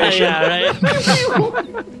conversation? Yeah,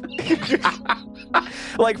 right?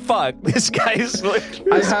 Like, fuck. This guy's like...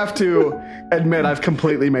 I have to admit, I've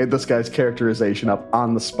completely made this guy's characterization up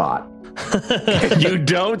on the spot. You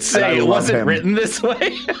don't I say it love wasn't him. written this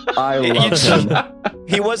way. I love him.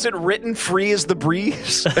 He wasn't written free as the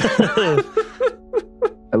breeze,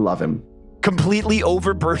 I love him. completely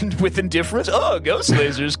overburdened with indifference. Oh, ghost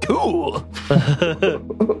lasers, cool.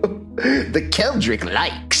 The Keldrick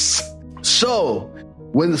likes. So,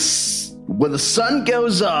 when the sun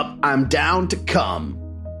goes up, I'm down to come.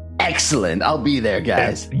 Excellent. I'll be there,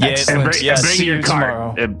 guys. Yes, And bring, yes. bring See your you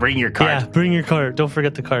cart. tomorrow. Bring your Yeah, cart. bring your cart. Don't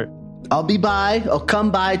forget the cart. I'll be by. I'll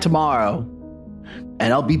come by tomorrow.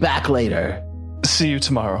 And I'll be back later. See you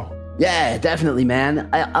tomorrow. Yeah, definitely, man.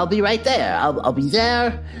 I'll be right there. I'll be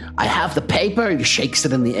there. I have the paper. And he shakes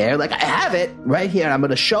it in the air. Like, I have it right here. I'm going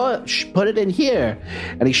to show it, put it in here.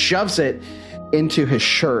 And he shoves it into his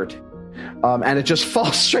shirt. And it just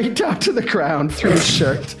falls straight down to the ground through his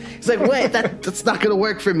shirt. He's like, wait, that's not going to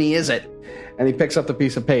work for me, is it? And he picks up the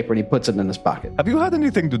piece of paper and he puts it in his pocket. Have you had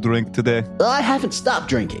anything to drink today? I haven't stopped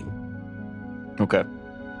drinking. Okay.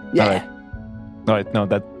 Yeah. All right. No,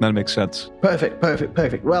 that makes sense.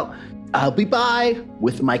 Perfect. Well, I'll be by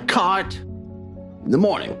with my cart in the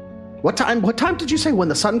morning. What time did you say? When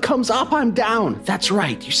the sun comes up, I'm down. That's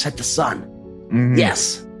right. You said the sun. Mhm.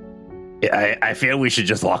 Yes. I feel we should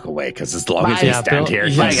just walk away because as long as Bye. he's Yeah, down Bill- here, Bye,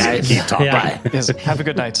 he's guys. gonna keep talking. Yeah. Bye. Yes. Have a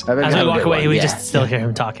good night. Have a As we good walk one. away, we Yeah. just still hear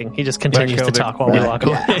him talking. He just continues to Keldrick. talk while we walk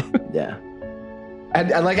away. Yeah. And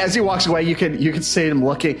like as he walks away, you can see him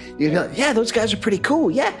looking. You can be like, Yeah, those guys are pretty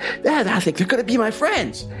cool. Yeah, I think they're going to be my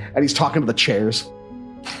friends. and he's talking to the chairs.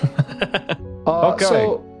 Okay.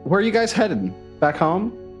 So where are you guys headed? Back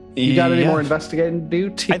home? You got any Yeah. more investigating to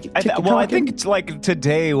do? I think it's like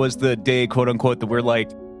today was the day, quote unquote, that we're like,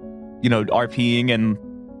 you know, RPing and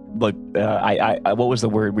like, I what was the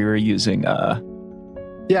word we were using?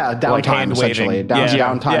 yeah, downtime Like hand essentially. waving.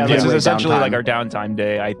 Downtime. Yeah, this is hand-wave essentially downtime. like our downtime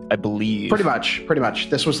day, I believe. Pretty much.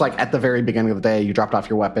 This was like at the very beginning of the day. You dropped off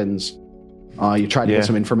your weapons. You tried to Yeah. get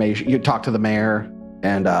some information. You talked to the mayor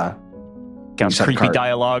and Got you said creepy cart.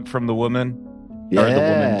 dialogue from the woman yeah, or the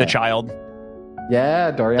woman, the child.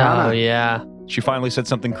 Yeah, Doriana. Oh, yeah. She finally said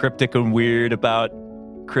something cryptic and weird about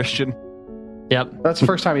Christian. Yep. That's the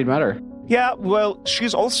first time you'd met her. Yeah, well,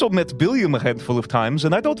 she's also met Billiam a handful of times,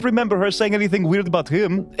 and I don't remember her saying anything weird about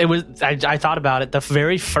him. It was. I thought about it. The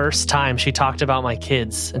very first time she talked about my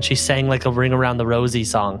kids, and she sang like a "Ring Around the Rosie"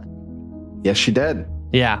 song. Yes, she did.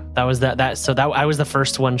 Yeah, that was that. So I was the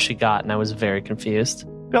first one she got, and I was very confused.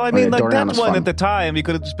 Well, I mean, like Dorian that was one fun. at the time, you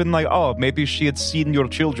could have just been like, oh, maybe she had seen your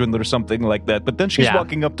children or something like that. But then she's Yeah.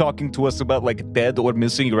 walking up talking to us about like dead or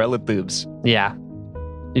missing relatives. Yeah,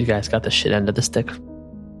 you guys got the shit end of the stick.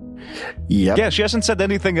 Yep. Yeah, she hasn't said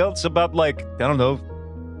anything else about like, I don't know.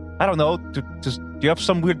 Do you have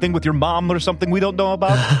some weird thing with your mom or something we don't know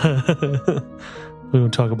about? We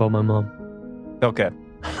don't talk about my mom. Okay.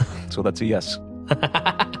 So that's a yes.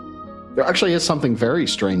 There actually is something very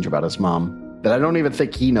strange about his mom that I don't even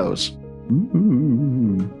think he knows.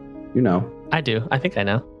 You know. I do. I think I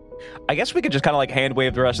know. I guess we could just kind of like hand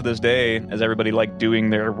wave the rest of this day as everybody like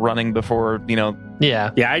doing their running before, Yeah.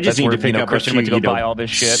 Yeah, I just That's need where, to pick up a Christian few, went to go buy all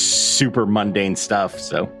this shit. super mundane stuff.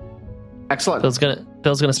 So Excellent. Bill's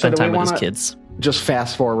gonna spend do we time with his wanna- kids. Just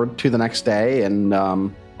fast forward to the next day and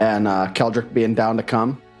Keldrick being down to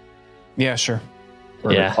come. Yeah, sure.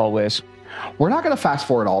 Yeah. Always. We're not going to fast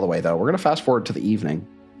forward all the way, though. We're going to fast forward to the evening.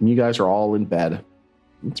 And you guys are all in bed.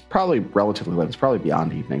 It's probably relatively late. It's probably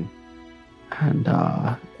beyond evening. And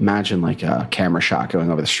imagine like a camera shot going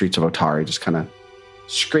over the streets of Otari, just kind of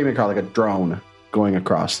screaming across like a drone going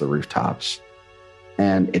across the rooftops.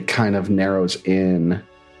 And it kind of narrows in,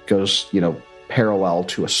 goes, parallel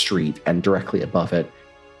to a street and directly above it,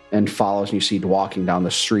 and follows. And you see walking down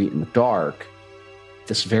the street in the dark,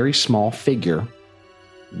 this very small figure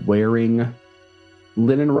wearing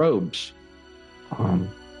linen robes.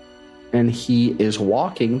 And he is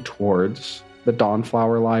walking towards the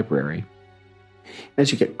Dawnflower Library.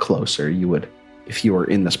 As you get closer, you would, if you were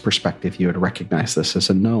in this perspective, you would recognize this as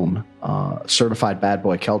a gnome, certified bad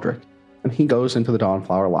boy Keldrick. And he goes into the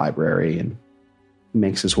Dawnflower Library and he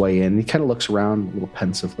makes his way in. He kind of looks around a little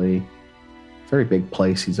pensively. Very big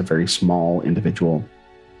place. He's a very small individual.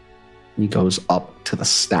 He goes up to the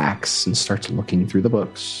stacks and starts looking through the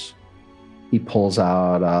books. He pulls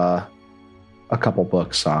out a couple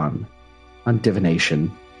books on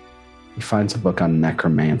divination. He finds a book on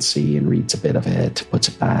necromancy and reads a bit of it, puts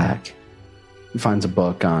it back. He finds a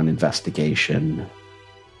book on investigation,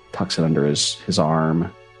 tucks it under his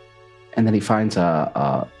arm. And then he finds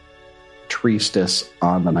a treatise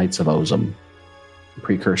on the Knights of Ozum,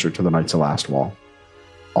 precursor to the Knights of Lastwall.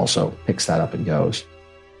 Also picks that up and goes.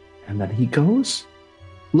 And then he goes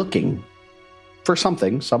looking for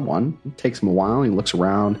someone. It takes him a while. He looks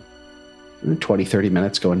around. 20, 30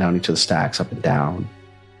 minutes going down each of the stacks, up and down,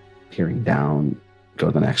 peering down, go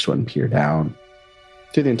to the next one, peer down,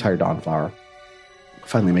 through the entire Dawnflower.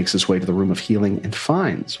 Finally makes his way to the Room of Healing and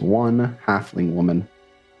finds one halfling woman,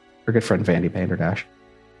 her good friend Vandy Banderdash.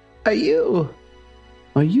 Are you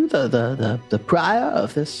the prior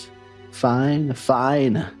of this fine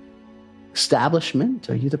establishment?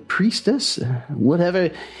 Are you the priestess? Whatever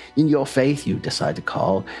in your faith you decide to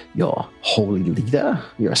call your holy leader.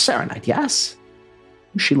 You're a Serenite, yes?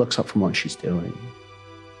 She looks up from what she's doing.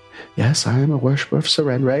 Yes, I am a worshiper of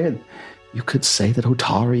Serenre, and you could say that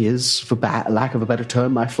Otari is, for lack of a better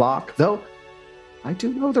term, my flock. Though I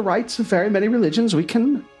do know the rights of very many religions. We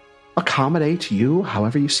can accommodate you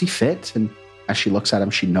however you see fit. And as she looks at him,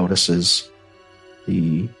 she notices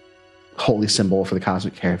the holy symbol for the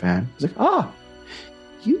Cosmic Caravan. She's like,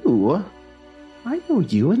 I know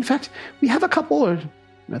you. In fact, we have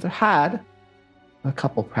had a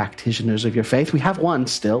couple practitioners of your faith. We have one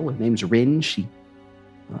still. Her name's Rin. She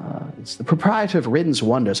is the proprietor of Rin's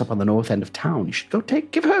Wonders up on the north end of town. You should go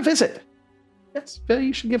give her a visit. Yes,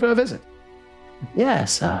 you should give her a visit.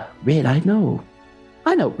 Yes, Rin, I know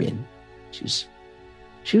Rin.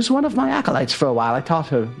 She was one of my acolytes for a while. I taught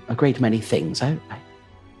her a great many things. I've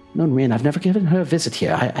known Rin. I've never given her a visit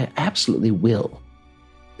here. I absolutely will.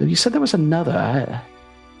 Though you said there was another.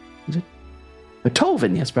 Was it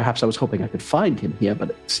Tovin? Yes, perhaps I was hoping I could find him here,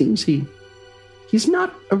 but it seems he's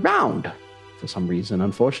not around for some reason.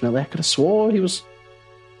 Unfortunately, I could have swore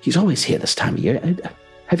he's always here this time of year.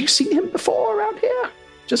 Have you seen him before around here?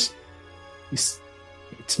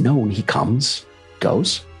 It's known he comes,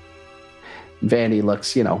 goes. Vanny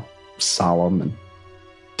looks, solemn and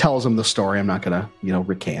tells him the story. I'm not going to,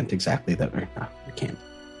 recant exactly that.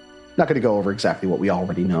 Not going to go over exactly what we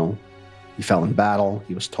already know. He fell in battle.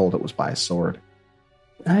 He was told it was by a sword.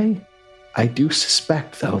 I do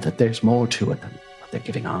suspect, though, that there's more to it than what they're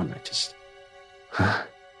giving on. I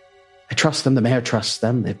trust them. The mayor trusts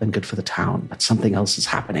them. They've been good for the town. But something else is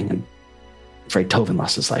happening, and I'm afraid Tovin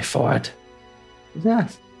lost his life for it.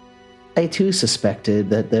 Yes. I, too, suspected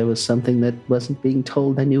that there was something that wasn't being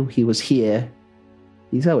told. I knew he was here.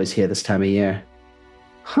 He's always here this time of year.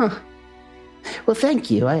 Huh. Well,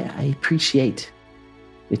 thank you. I appreciate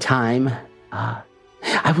your time.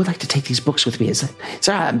 I would like to take these books with me. Is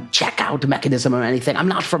there a checkout mechanism or anything? I'm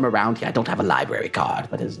not from around here. I don't have a library card,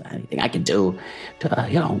 but is there anything I can do to,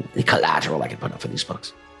 the collateral I can put up for these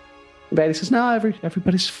books? And Vanny says, no,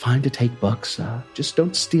 everybody's fine to take books. Just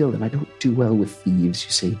don't steal them. I don't do well with thieves,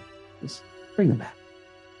 you see. Just bring them back.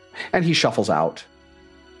 And he shuffles out,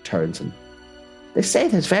 turns, and they say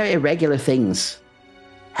there's very irregular things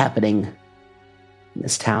happening in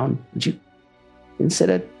this town. Would you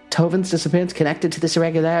consider Tovin's disappearance connected to this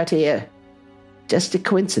irregularity? Just a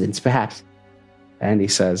coincidence, perhaps? And he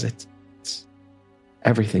says, it's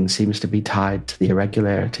everything seems to be tied to the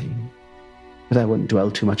irregularity. But I wouldn't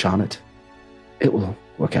dwell too much on it. It will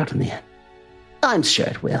work out in the end. I'm sure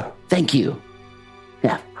it will. Thank you.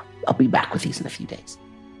 Yeah, I'll be back with these in a few days.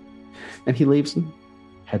 And he leaves and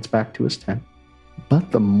heads back to his tent.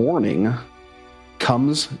 But the morning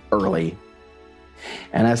comes early.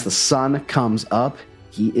 And as the sun comes up,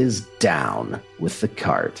 he is down with the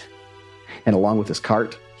cart. And along with his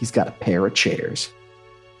cart, he's got a pair of chairs.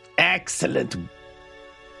 Excellent.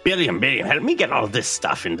 Billiam, help me get all this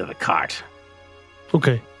stuff into the cart.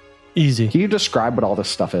 Okay. Easy. Can you describe what all this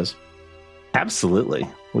stuff is? Absolutely.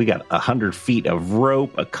 We got 100 feet of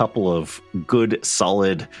rope, a couple of good,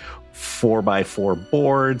 solid 4x4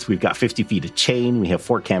 boards. We've got 50 feet of chain. We have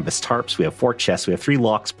 4 canvas tarps. We have 4 chests. We have 3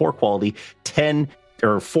 locks, poor quality, 4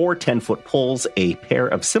 10-foot poles, a pair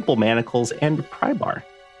of simple manacles, and a pry bar.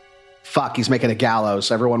 Fuck, he's making a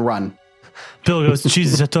gallows. Everyone run. Bill goes,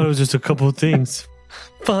 Jesus, I thought it was just a couple of things.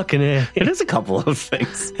 Fucking A. It is a couple of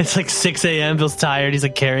things. It's like 6 a.m. Bill's tired. He's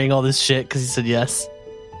like carrying all this shit because he said yes.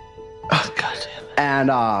 Oh, God damn it. And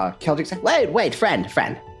Keldrick's like, Wait,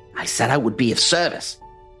 friend. I said I would be of service.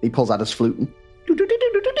 he pulls out his flute and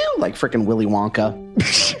like freaking Willy Wonka.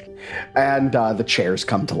 And the chairs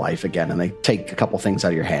come to life again, and they take a couple things out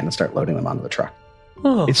of your hand and start loading them onto the truck.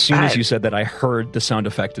 Oh, as soon as you said that, I heard the sound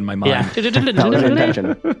effect in my mind. yeah. That was the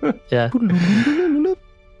intention. Yeah.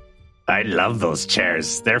 I love those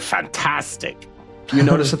chairs. They're fantastic. You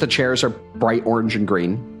notice that the chairs are bright orange and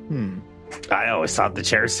green. I always thought the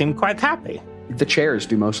chairs seemed quite happy. The chairs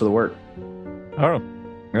do most of the work. Oh,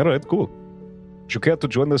 all right, cool. Would you care to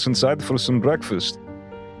join us inside for some breakfast?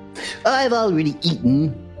 I've already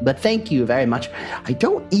eaten, but thank you very much. I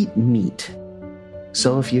don't eat meat.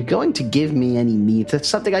 So if you're going to give me any meat, that's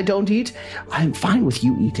something I don't eat, I'm fine with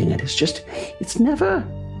you eating it. It's just, it's never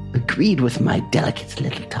agreed with my delicate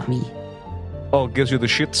little tummy. Oh, gives you the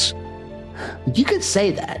shits? You could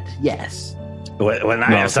say that, yes. When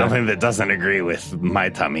I have something that doesn't agree with my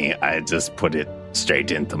tummy, I just put it straight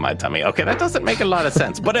into my tummy. Okay, that doesn't make a lot of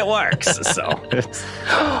sense, but it works. So,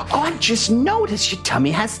 Oh, I just noticed your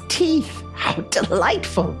tummy has teeth. How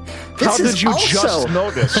delightful. How did you just know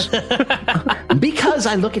this? Because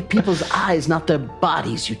I look at people's eyes, not their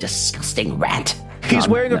bodies, you disgusting rat. He's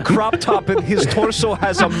wearing a crop top and his torso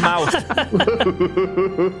has a mouth.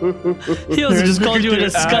 He also just called you a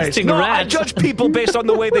disgusting No, rat. I judge people based on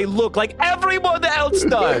the way they look, like everyone else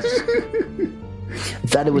does.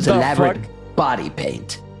 Thought it was The elaborate fuck? body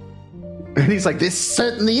paint. And he's like, this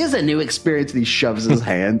certainly is a new experience. And he shoves his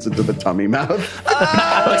hands into the tummy mouth.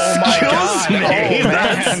 excuse me.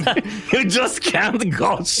 man. You just can't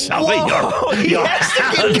go shoving your has to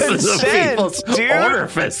hands get into consent, people's dude.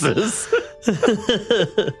 orifices.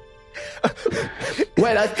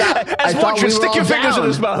 Wait, I As thought Woodrow, we were stick all your fingers down. in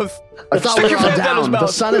his mouth. I thought Stick we were your all hands in his down. The mouth.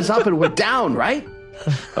 sun is up and we're down, right?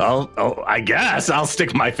 I guess I'll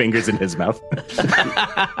stick my fingers in his mouth.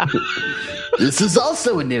 This is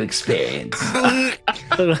also a new experience. I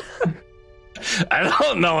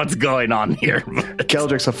don't know what's going on here. But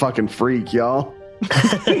Keldrick's a fucking freak, y'all.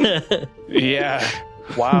 Yeah.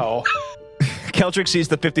 Wow. Keldrick sees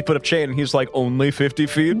the 50 foot of chain and he's like, only 50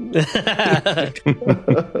 feet?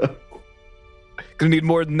 Gonna need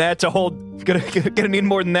more than that to hold. Gonna need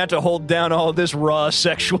more than that to hold down all this raw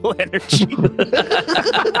sexual energy.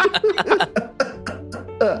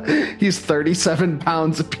 He's 37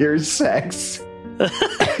 pounds of pure sex.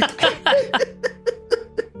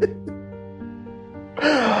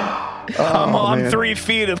 I'm on 3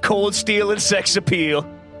 feet of cold steel and sex appeal.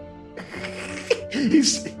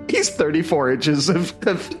 He's 34 inches of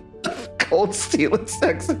cold steel and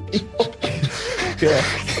sex appeal. Yeah.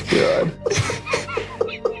 God.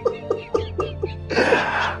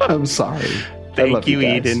 I'm sorry. I thank love you,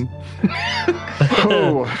 guys. Eden.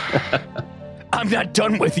 Oh. I'm not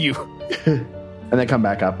done with you. And they come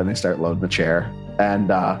back up and they start loading the chair. And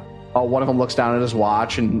one of them looks down at his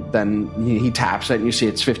watch and then he taps it and you see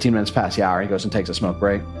it's 15 minutes past the hour. He goes and takes a smoke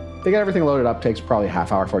break. They get everything loaded up. Takes probably a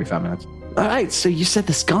half hour, 45 minutes. All right, so you said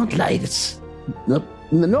the Skunk Light, it's up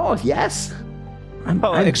in the north, yes?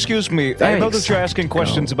 Excuse me. I very know that you're excited asking to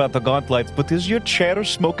questions go. about the gauntlet, but is your chair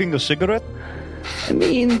smoking a cigarette? I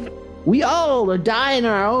mean, we all are dying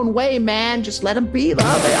our own way, man. Just let them be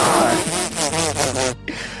how they are.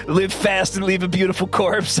 Live fast and leave a beautiful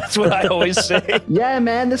corpse. That's what I always say. Yeah,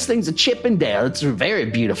 man, this thing's a Chippendale. It's a very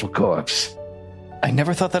beautiful corpse. I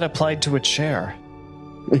never thought that applied to a chair.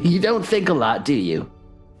 You don't think a lot, do you?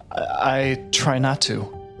 I try not to.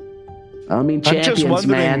 I mean, I'm champions, just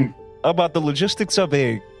wondering man. about the logistics of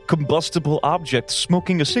a combustible object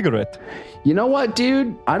smoking a cigarette. You know what,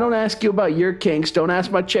 dude? I don't ask you about your kinks. Don't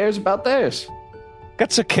ask my chairs about theirs.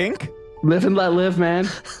 That's a kink? Live and let live, man.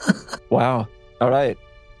 Wow. All right.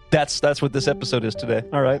 That's what this episode is today.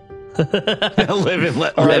 All right. Live and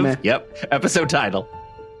let All right, live. man. Yep. Episode title.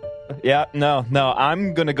 Yeah, no.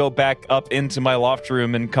 I'm going to go back up into my loft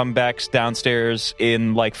room and come back downstairs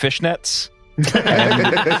in like fishnets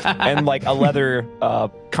and like a leather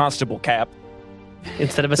constable cap.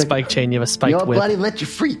 Instead of a spike chain, you have a spiked Your whip. buddy let your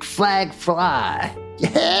freak flag fly.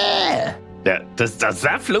 Yeah. Does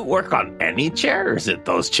that flute work on any chair, or is it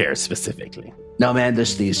those chairs specifically? No, man,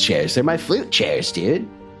 there's these chairs. They're my flute chairs, dude.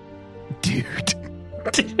 Dude.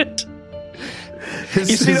 Dude. You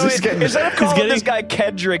see, instead of calling this guy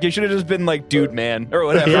Kedrick, you should have just been like, dude, man, or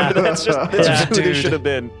whatever. Yeah. That's just what it should have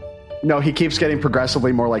been. No, he keeps getting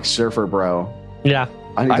progressively more like Surfer Bro. Yeah.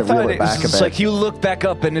 I need to reel it back a it's bit. like you look back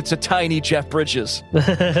up and it's a tiny Jeff Bridges.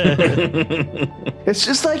 It's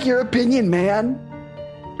just like your opinion, man.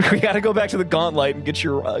 We got to go back to the gauntlet and get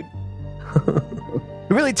your rug.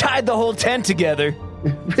 You really tied the whole tent together.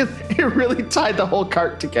 You really tied the whole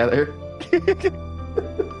cart together.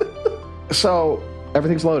 So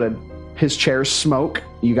everything's loaded. His chairs smoke.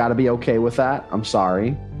 You got to be okay with that. I'm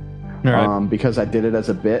sorry. All right. Because I did it as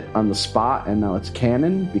a bit on the spot, and now it's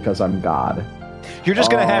canon because I'm God. You're just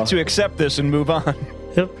going to have to accept this and move on.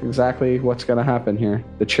 Exactly what's going to happen here.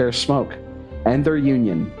 The chairs smoke, and they're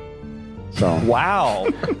union. So Wow.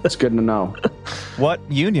 it's good to know. What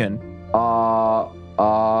union? Hold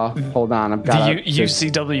on. I've got The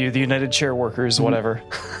UCW, the United Chair Workers, whatever.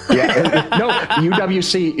 Yeah, no,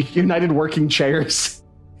 UWC, United Working Chairs.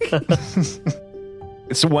 It's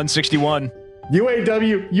 161.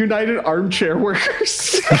 UAW, United Armchair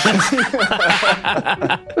Workers.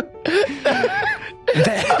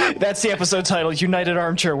 That's the episode title, United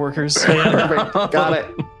Armchair Workers. Perfect. Got it.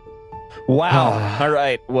 Wow. All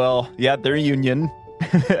right. Well, yeah, they're union.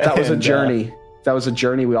 That was a And, journey. That was a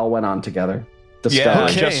journey we all went on together. Yeah.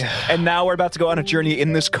 Okay. And now we're about to go on a journey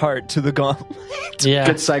in this cart to the gauntlet. Yeah.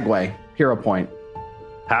 Good segue. Hero point.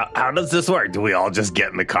 How does this work? Do we all just get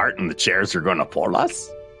in the cart and the chairs are going to pull us?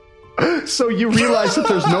 So you realize that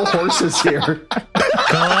there's no horses here.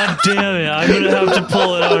 God damn it. I'm going to have to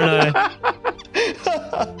pull it, aren't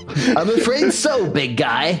I? I'm afraid so, big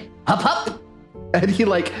guy. Hup, hup. And he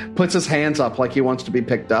like puts his hands up like he wants to be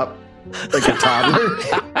picked up. Like a toddler.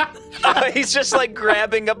 He's just like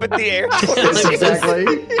grabbing up in the air. Exactly.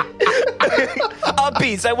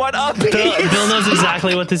 Uppies. I want uppies. Bill knows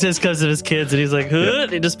exactly what this is because of his kids, and he's like, huh?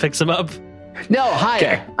 And he just picks him up. No,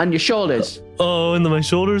 higher. On your shoulders. Oh, into my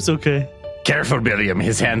shoulders? Okay. Careful, William.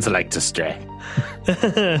 His hands like to stray. He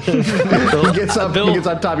gets up. Bill- He gets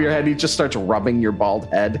on top of your head. He just starts rubbing your bald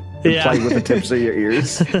head and Yeah. playing with the tips of your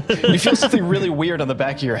ears. You feel something really weird on the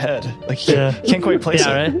back of your head. Like, you Yeah. can't quite place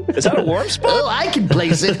Yeah, it. right? Is that a warm spot? Oh, I can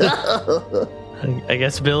place it. I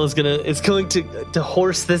guess Bill is going to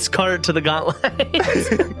horse this cart to the gauntlet.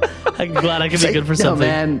 I'm glad I can be good for no, something.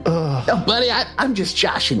 man. No, buddy, I'm just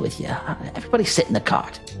joshing with you. Everybody sit in the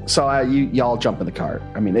cart. So y'all jump in the cart.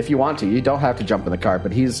 I mean, if you want to, you don't have to jump in the cart,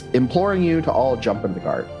 but he's imploring you to all jump in the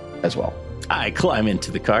cart as well. I climb into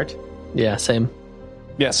the cart. Yeah, same.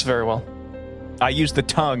 Yes, very well. I use the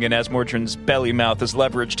tongue in Asmordran's belly mouth as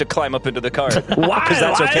leverage to climb up into the cart. Why? Because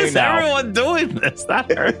that's okay is now. everyone doing this?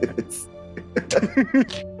 That hurts.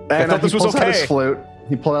 And thought this he was pulls out his okay. flute.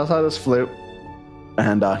 He pulls out his flute,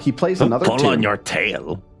 and he plays another Pull tune. on your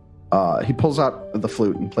tail. He pulls out the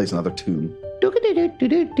flute and plays another tune.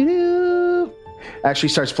 Actually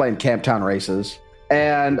starts playing Camptown Races,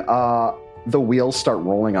 and the wheels start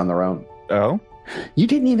rolling on their own. Oh? You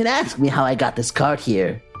didn't even ask me how I got this cart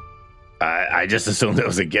here. I just assumed it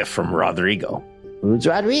was a gift from Rodrigo. Who's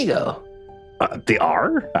Rodrigo? The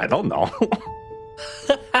R? I don't know.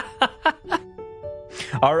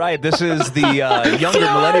 All right, this is the younger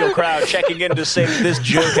millennial crowd checking in to say that this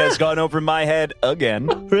joke has gone over my head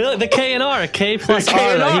again. Really? The K and R. K plus The R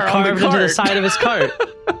K and that he R on the carved into the cart. side of his cart.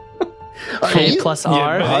 K plus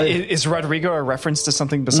R. But is Rodrigo a reference to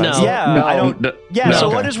something besides No. that? Yeah, No. I don't. No. Yeah, No. so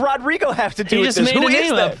Okay. what does Rodrigo have to do He with just this? made Who a is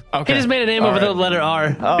name that? up. Okay. He just made a name All over right. the letter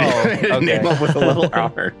R. Oh, Name okay. up with a little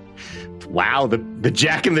R. Wow, the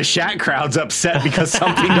Jack in the Shack crowd's upset because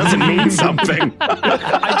something doesn't mean something.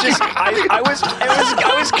 I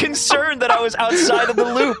was concerned that I was outside of the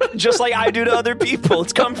loop, just like I do to other people.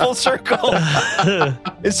 It's come full circle.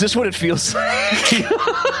 Is this what it feels like?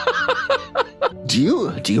 Do you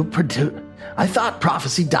I thought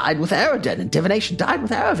prophecy died with Aroden and divination died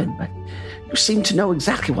with Aravan, but you seem to know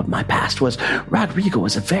exactly what my past was. Rodrigo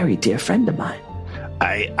was a very dear friend of mine.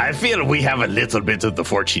 I feel we have a little bit of the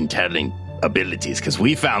fortune-telling abilities, because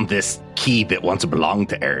we found this key that once belonged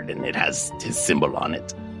to Aroden. It has his symbol on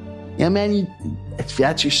it. Yeah, man, if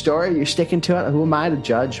that's your story, you're sticking to it. Who am I to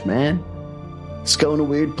judge, man? It's going a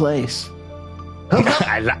weird place.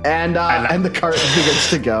 And the cart begins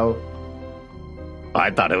to go. I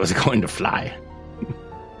thought it was going to fly.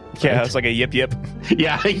 Yeah, it's like a yip yip.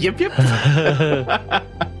 Yeah, yip yip.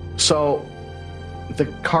 So the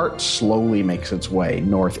cart slowly makes its way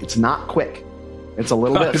north. It's not quick. It's a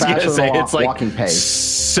little bit faster than it's like walking pace.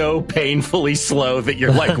 So painfully slow that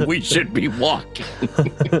you're like, we should be walking.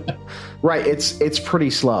 Right, it's pretty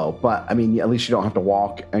slow, but I mean, at least you don't have to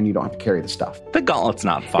walk and you don't have to carry the stuff. The gauntlet's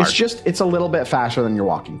not far. It's a little bit faster than your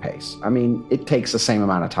walking pace. I mean, it takes the same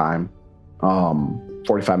amount of time,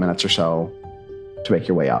 45 minutes or so, to make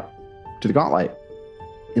your way up to the gauntlet.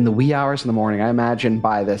 In the wee hours in the morning, I imagine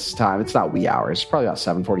by this time, it's not wee hours, it's probably about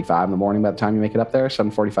 7:45 in the morning by the time you make it up there,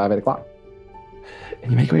 7:45, 8 o'clock.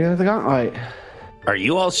 And you make your way to the gauntlet. Are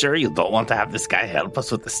you all sure you don't want to have this guy help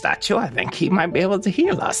us with the statue? I think he might be able to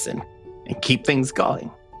heal us and keep things going.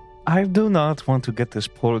 I do not want to get this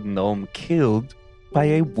poor gnome killed by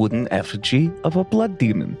a wooden effigy of a blood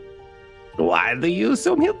demon. Why do you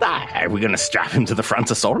assume he'll die? Are we going to strap him to the front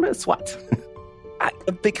of Solus? What?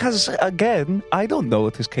 Because, again, I don't know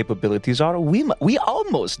what his capabilities are. We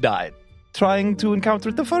almost died trying to encounter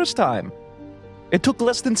it the first time. It took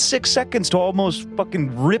less than 6 seconds to almost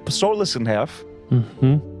fucking rip Solus in half.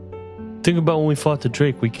 Mm-hmm. Think about when we fought the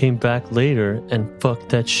Drake. We came back later and fucked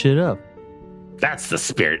that shit up. That's the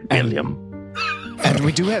spirit, William. And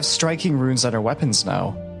we do have striking runes on our weapons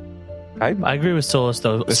now. I agree with Solus,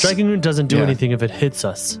 though. Striking rune doesn't do anything if it hits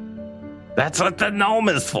us. That's what the gnome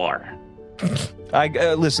is for.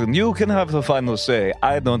 Listen, you can have the final say.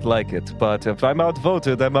 I don't like it, but if I'm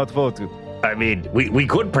outvoted, I'm outvoted. I mean, we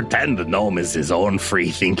could pretend the gnome is his own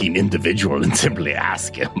free-thinking individual and simply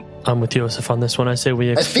ask him. I'm with Yosef on this one. I say we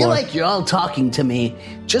explore. I feel like you're all talking to me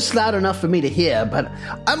just loud enough for me to hear, but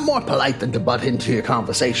I'm more polite than to butt into your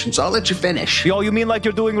conversation, so I'll let you finish. Yo, you mean like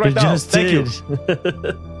you're doing right now? Thank you.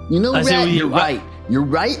 You know, Rat, you're right. You're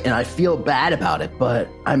right, and I feel bad about it, but,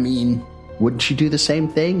 I mean, wouldn't you do the same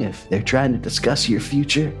thing if they're trying to discuss your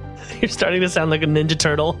future? You're starting to sound like a Ninja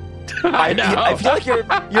Turtle. I know. I feel like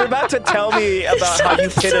you're about to tell me about how you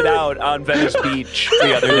pitted out on Venice Beach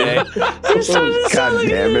the other day. You're starting to sound like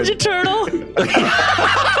a Ninja Turtle.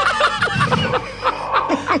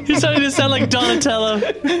 You're starting to sound like Donatello.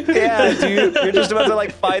 Yeah, dude. You're just about to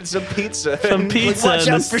like find some pizza. Watch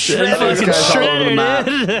out for Shredder.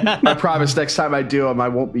 I promise next time I do them, I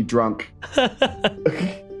won't be drunk.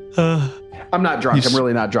 I'm not drunk. I'm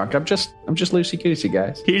really not drunk. I'm just loosey-goosey,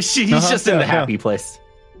 guys. He's just in the happy place.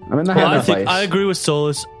 I'm in the happy place. I agree with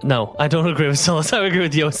Solus. No, I don't agree with Solus. I agree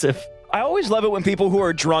with Yosef. I always love it when people who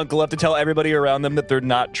are drunk love to tell everybody around them that they're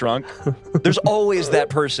not drunk. There's always that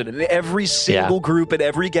person. In every single group, at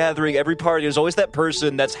every gathering, every party, there's always that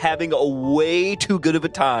person that's having a way too good of a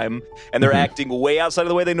time, and they're acting way outside of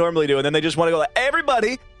the way they normally do, and then they just want to go like,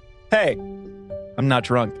 everybody, hey, I'm not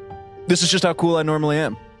drunk. This is just how cool I normally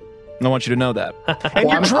am. And I want you to know that. And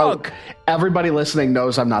you're drunk. Everybody listening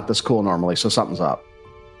knows I'm not this cool normally, so something's up.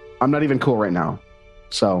 I'm not even cool right now.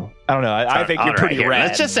 So I don't know. I think you're pretty rad.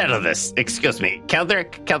 Let's just settle this. Excuse me.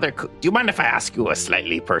 Keldrick, do you mind if I ask you a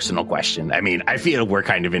slightly personal question? I mean, I feel we're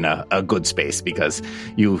kind of in a good space because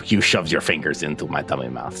you shoved your fingers into my tummy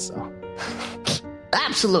mouth, so.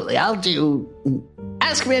 Absolutely.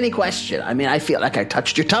 Ask me any question. I mean, I feel like I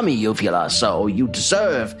touched your tummy, Uvula, so you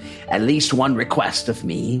deserve at least one request of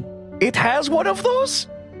me. It has one of those?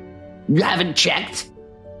 You haven't checked?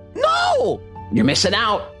 No! You're missing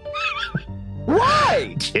out.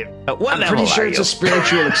 Why? I'm pretty sure it's a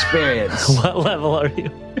spiritual experience. What level are you?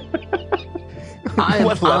 I'm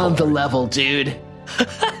on the level, dude.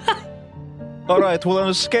 All right, well, on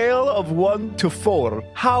a scale of 1 to 4,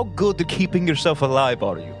 how good at keeping yourself alive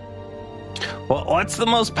are you? Well, what's the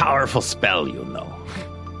most powerful spell you know?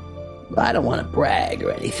 I don't want to brag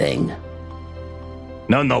or anything.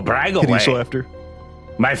 No, brag away. Can you so after?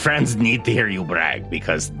 My friends need to hear you brag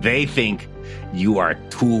because they think you are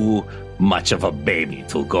too much of a baby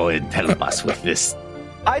to go and help us with this.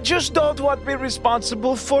 I just don't want to be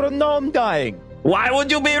responsible for a gnome dying. Why would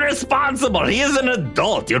you be responsible? He is an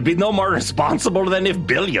adult. You'd be no more responsible than if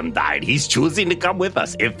Billiam died. He's choosing to come with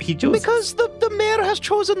us if he chooses. Because the mayor has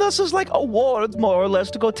chosen us as like a ward, more or less,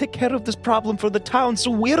 to go take care of this problem for the town. So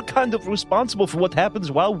we're kind of responsible for what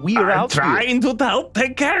happens while we're out here. trying to help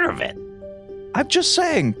take care of it. I'm just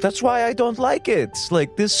saying, that's why I don't like it.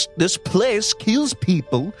 Like, this place kills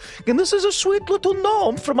people, and this is a sweet little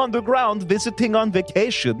gnome from underground visiting on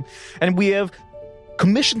vacation, and we have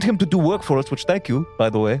commissioned him to do work for us, which, thank you, by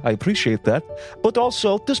the way, I appreciate that. But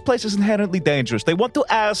also, this place is inherently dangerous. They want to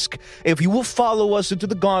ask if you will follow us into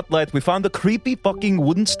the gauntlet. We found a creepy fucking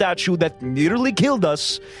wooden statue that nearly killed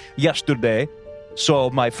us yesterday. So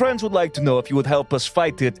my friends would like to know if you would help us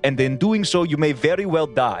fight it, and in doing so, you may very well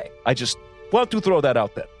die. I just want to throw that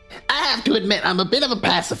out there. I have to admit, I'm a bit of a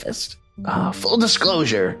pacifist. Full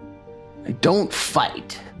disclosure, I don't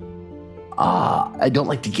fight. I don't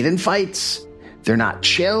like to get in fights. They're not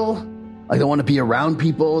chill. I don't want to be around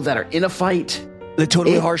people that are in a fight. They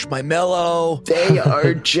totally harsh my mellow. They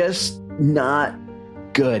are just not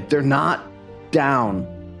good. They're not down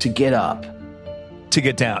to get up. To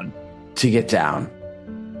get down. To get down.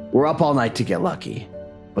 We're up all night to get lucky,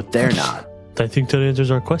 but they're not. I think that answers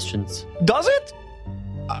our questions. Does it?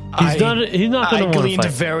 He's not going to want to gleaned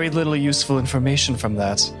fight. very little useful information from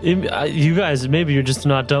that. You guys, maybe you're just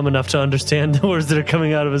not dumb enough to understand the words that are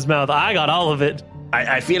coming out of his mouth. I got all of it.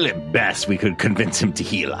 I feel it best we could convince him to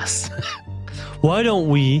heal us. Why don't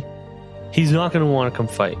we? He's not going to want to come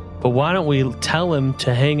fight. But why don't we tell him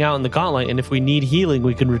to hang out in the gauntlet, and if we need healing,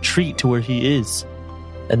 we can retreat to where he is.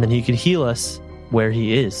 And then he can heal us where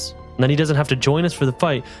he is. And then he doesn't have to join us for the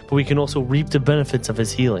fight, but we can also reap the benefits of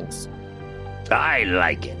his healings. I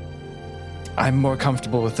like it. I'm more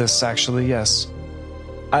comfortable with this, actually, yes.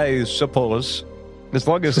 I suppose. As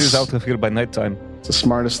long as he's out of here by nighttime. It's the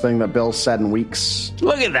smartest thing that Bill's said in weeks.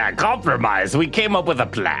 Look at that compromise. We came up with a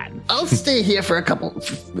plan. I'll stay here for a couple.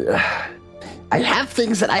 I have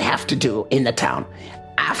things that I have to do in the town.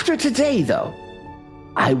 After today, though,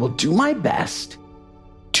 I will do my best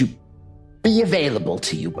to be available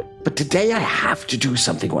to you. But today I have to do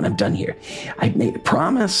something when I'm done here. I've made a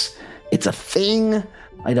promise. It's a thing.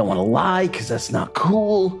 I don't want to lie because that's not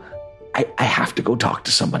cool. I have to go talk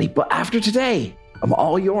to somebody. But after today, I'm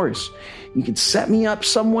all yours. You can set me up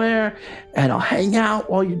somewhere and I'll hang out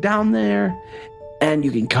while you're down there. And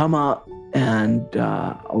you can come up and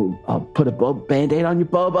I'll put a Band-Aid on your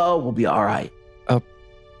bobo. We'll be all right.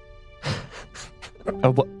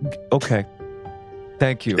 Okay.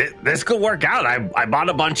 Thank you. This could work out. I bought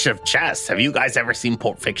a bunch of chests. Have you guys ever seen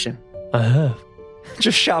Pulp Fiction? I have.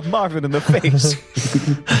 Just shot Marvin in the face.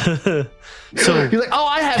 So He's like, oh,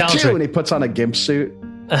 I have Caldric. two. And he puts on a gimp suit.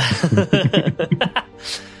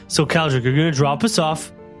 So Caldric, you're going to drop us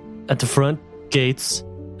off at the front gates,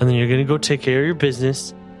 and then you're going to go take care of your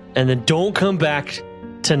business, and then don't come back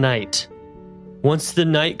tonight. Once the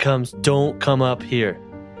night comes, don't come up here.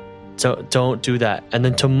 So don't do that. And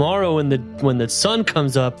then tomorrow when the sun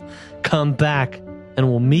comes up, come back and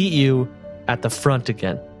we'll meet you at the front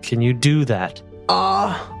again. Can you do that?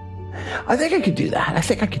 I think I could do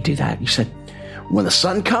that. You said when the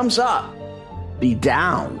sun comes up, be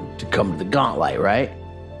down to come to the gauntlet, right?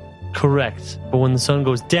 Correct. But when the sun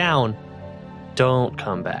goes down, don't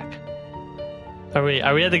come back. Are we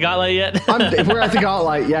at the gauntlet yet? We're at the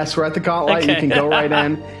gauntlet. Yes, we're at the gauntlet. Okay. You can go right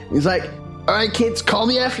in. He's like, all right, kids, call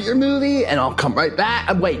me after your movie, and I'll come right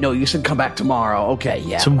back. Wait, no, you said come back tomorrow. Okay,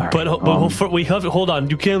 yeah. So, all right. but we have hold on.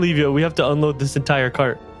 You can't leave yet. We have to unload this entire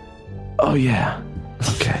cart. Oh, yeah.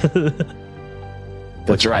 Okay.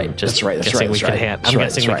 That's right. I'm just That's right. That's guessing right. we That's can right. hand. That's I'm right.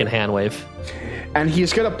 guessing That's we can right. hand wave. And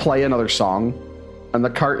he's going to play another song. And the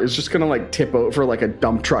cart is just going to like tip over like a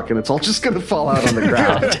dump truck. And it's all just going to fall out on the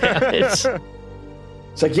ground. It's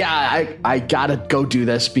It's like, yeah, I got to go do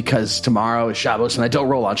this because tomorrow is Shabbos, and I don't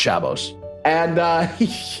roll on Shabbos. And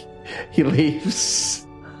he leaves.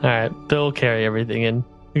 all right. Bill will carry everything in.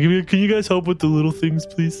 Can you guys help with the little things,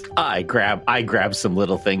 please? I grab some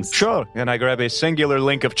little things. Sure. And I grab a singular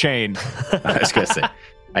link of chain. I was going to say,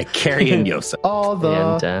 I carry in Yosa. All the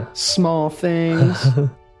And, small things.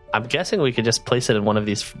 I'm guessing we could just place it in one of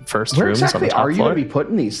these first Where rooms on exactly the top are you floor. going to be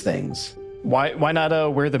putting these things? Why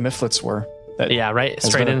not where the Mifflets were? That Yeah, right. has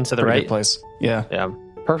Straight been a into the pretty right good place. Yeah. Yeah.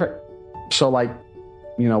 Perfect. So like,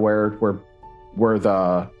 you know, where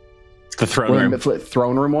the The throne where room. the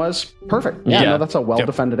throne room was? Perfect. Yeah, Yeah. no, that's a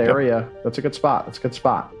well-defended Yep. area. That's a good spot. That's a good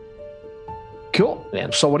spot. Cool. Yeah.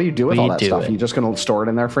 So what do you do with We all that do stuff? it. Are you just going to store it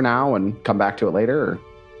in there for now and come back to it later? Or?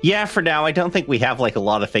 Yeah, for now, I don't think we have like a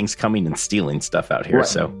lot of things coming and stealing stuff out here. Right.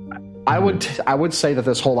 So I would say that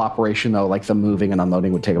this whole operation, though, like the moving and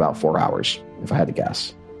unloading, would take about 4 hours, if I had to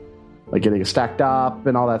guess. like getting it stacked up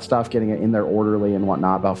and all that stuff, getting it in there orderly and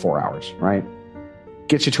whatnot, about 4 hours, right?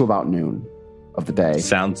 Gets you to about noon of the day.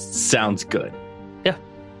 Sounds good. Yeah.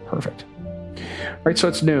 Perfect. All right, so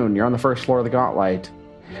it's noon. You're on the first floor of the Gauntlet.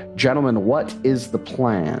 Gentlemen, what is the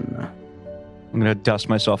plan? I'm going to dust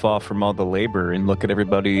myself off from all the labor and look at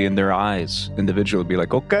everybody in their eyes individually and be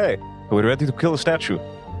like, okay, are we ready to kill the statue?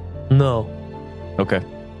 No. Okay.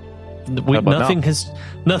 Nothing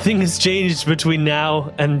has changed between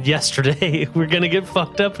now and yesterday. We're going to get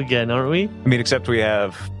fucked up again, aren't we? I mean, except we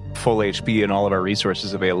have full HP and all of our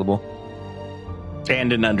resources available.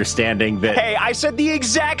 And an understanding that... Hey, I said the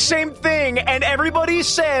exact same thing, and everybody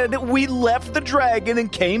said we left the dragon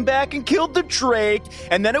and came back and killed the drake,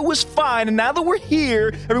 and then it was fine, and now that we're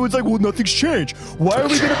here, everyone's like, well, nothing's changed. Why are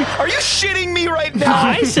we going to be... Are you shitting me right now?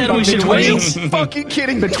 I said we should Are you wait. fucking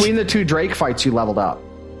kidding me? Between the 2 Drake fights, you leveled up.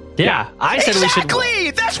 Yeah, I said we should.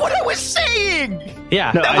 Exactly! That's what I was saying!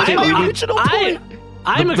 Yeah, No, I think we need- original point.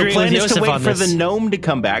 I'm the agreeing plan with is to Joseph wait on for this. the gnome to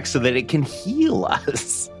come back so that it can heal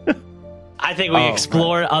us. I think we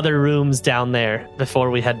explore other rooms down there before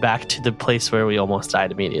we head back to the place where we almost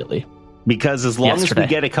died immediately. Because as long as Yesterday. we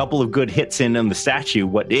get a couple of good hits in on the statue,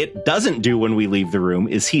 what it doesn't do when we leave the room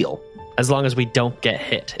is heal. As long as we don't get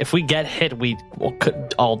hit. If we get hit, we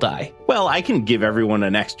could all die. Well, I can give everyone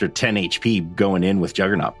an extra 10 HP going in with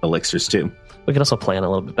Juggernaut elixirs too. We could also plan a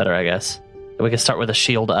little bit better, I guess. We could start with a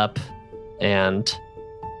shield up and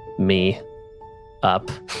me up.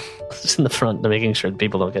 Just in the front, making sure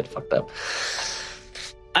people don't get fucked up.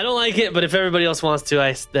 I don't like it, but if everybody else wants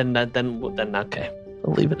to, then okay.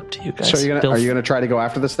 I'll leave it up to you guys. So are you gonna try to go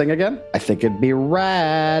after this thing again? I think it'd be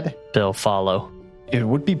rad. Bill, follow. It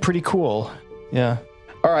would be pretty cool. Yeah.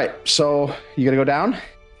 All right, so you gonna go down,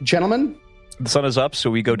 gentlemen? The sun is up, so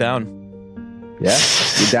we go down. Yeah,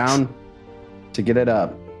 you're down to get it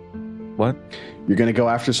up. What? You're gonna go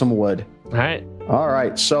after some wood. All right. All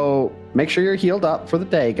right, so make sure you're healed up for the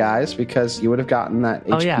day, guys, because you would have gotten that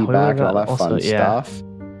HP we back and all would've that also- fun yeah. stuff.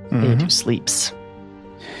 Need 2 sleeps.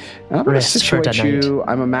 And I'm going to Rest for situate tonight. you.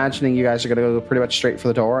 I'm imagining you guys are going to go pretty much straight for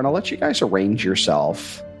the door, and I'll let you guys arrange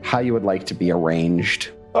yourself how you would like to be arranged.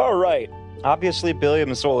 All right. Obviously, Billiam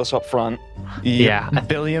and Solus up front. Yeah.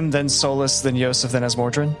 Billiam, then Solus, then Yosef, then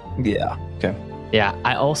Asmordran. Yeah. Yeah,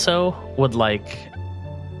 I also would like...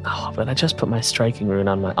 Oh, but I just put my striking rune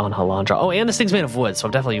on Halandra. Oh, and this thing's made of wood, so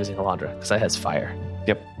I'm definitely using Halandra, because it has fire.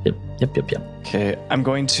 Yep. Yep. Okay, I'm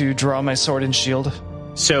going to draw my sword and shield.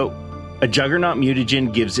 So a Juggernaut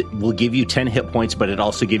mutagen will give you 10 hit points, but it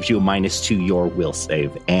also gives you a -2 your will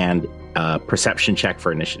save and a perception check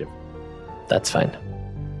for initiative. That's fine.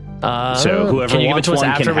 So whoever can you wants give it to us one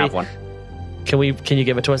after can have one. Can you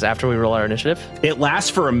give it to us after we roll our initiative? It lasts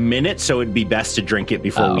for a minute, so it'd be best to drink it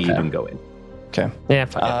before we okay. even go in. Okay. Yeah,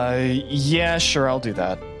 fine. Yeah, sure, I'll do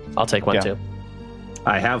that. I'll take one yeah. too.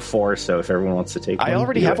 I have 4, so if everyone wants to take one. I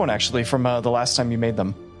already do have it. one, actually, from the last time you made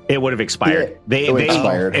them. It would have expired. Yeah, it would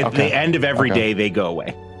expired. At Okay. the end of every Okay. day, they go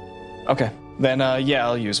away. Okay. Then, yeah,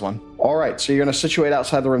 I'll use one. All right, so you're going to situate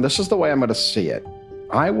outside the room. This is the way I'm going to see it.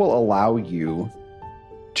 I will allow you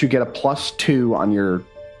to get a +2 on your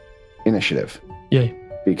initiative. Yay.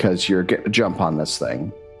 Because you're getting a jump on this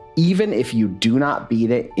thing. Even if you do not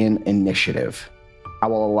beat it in initiative, I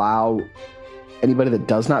will allow anybody that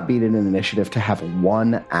does not beat it in initiative to have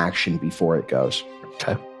 1 action before it goes.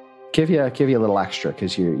 Okay. Give you a little extra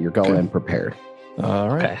because you're going in prepared. All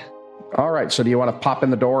right. Okay. All right. So do you want to pop in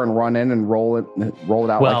the door and run in and roll it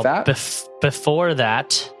out Well, like that? before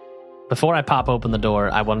that, before I pop open the door,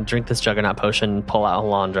 I want to drink this Juggernaut potion, pull out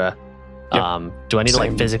Halandra. Yep. Do I need to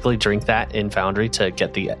Same. physically drink that in Foundry to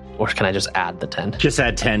get or can I just add the 10? Just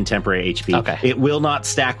add 10 temporary HP. Okay. It will not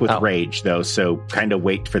stack with Oh. rage, though, so kind of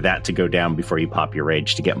wait for that to go down before you pop your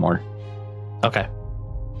rage to get more. Okay.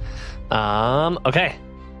 Okay.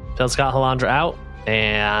 Bill's got Halandra out,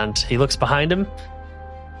 and he looks behind him.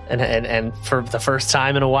 And for the first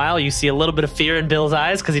time in a while, you see a little bit of fear in Bill's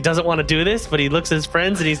eyes because he doesn't want to do this, but he looks at his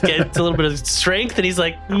friends and he's getting a little bit of strength, and he's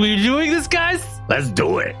like, "Are we doing this, guys?" Let's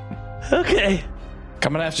do it. Okay.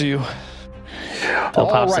 Coming after you. Bill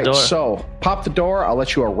All pops the right, door. so pop the door. I'll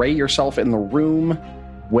let you array yourself in the room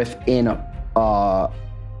within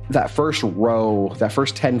that first row, that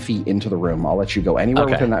first 10 feet into the room. I'll let you go anywhere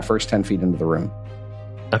Okay. within that first 10 feet into the room.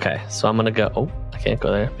 Okay, so I'm gonna go. Oh, I can't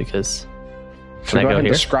go there because. So Can I go go ahead and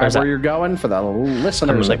here? describe Or is where that- you're going for the listeners.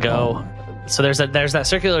 I'm gonna at home. go. So there's that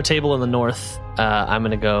circular table in the north. I'm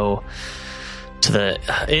gonna go to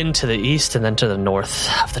the east and then to the north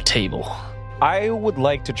of the table. I would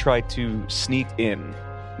like to try to sneak in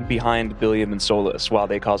behind Billiam and Solus while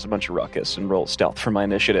they cause a bunch of ruckus and roll stealth for my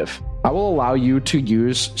initiative. I will allow you to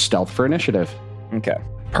use stealth for initiative. Okay.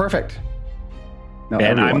 Perfect. No,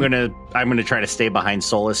 And everyone. I'm gonna try to stay behind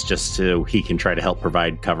Solus just so he can try to help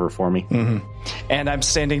provide cover for me. And I'm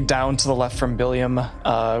standing down to the left from Billiam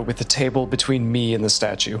with the table between me and the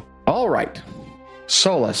statue. All right.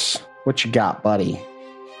 Solus, what you got, buddy?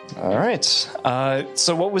 All right.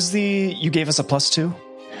 So what was you gave us a +2?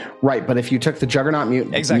 Right, but if you took the Juggernaut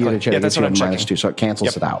Exactly. mutagen, Yeah, that's what I'm checking. -2, so it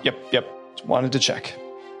cancels it out. Yep. Wanted to check.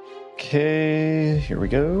 Okay, here we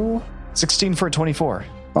go. 16 for a 24.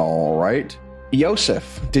 All right.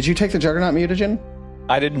 Yosef, did you take the Juggernaut mutagen?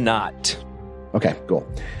 I did not. Okay, cool.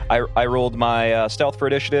 I rolled my stealth for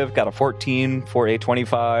initiative, got a 14 for a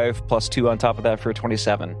 25, +2 on top of that for a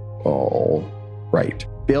 27. All right.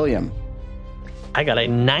 Billiam. I got a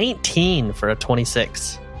 19 for a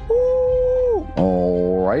 26.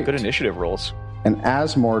 All right. Good initiative rolls. And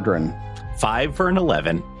Asmordran. 5 for an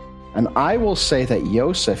 11. And I will say that,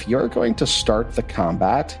 Yosef, you're going to start the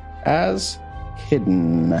combat as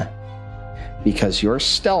hidden because your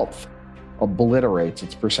stealth obliterates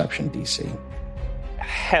its perception DC.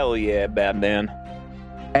 Hell yeah, Batman.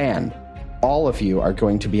 And all of you are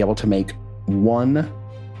going to be able to make one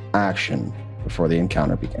action before the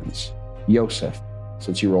encounter begins. Yosef,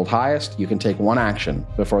 since you rolled highest, you can take one action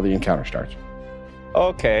before the encounter starts.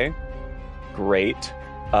 Okay. Great.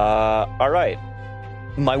 All right.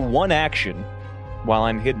 My one action while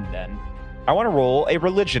I'm hidden then, I want to roll a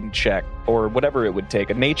religion check or whatever it would take.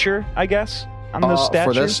 A nature, I guess, on the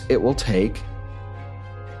statue. For this, it will take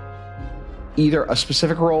either a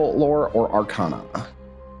specific lore or arcana.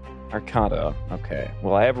 Arcana. Okay.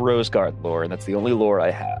 Well, I have Rose Guard lore, and that's the only lore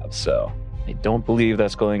I have, so I don't believe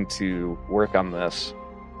that's going to work on this.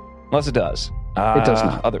 Unless it does. It does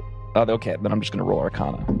not. Okay, then I'm just going to roll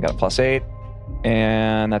Arcana. Got a +8,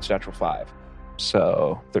 and that's natural 5.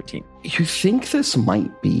 So 13. You think this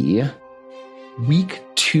might be weak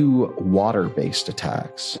to water-based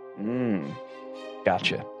attacks.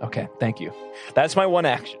 Gotcha. Okay, thank you. That's my one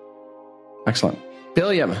action. Excellent.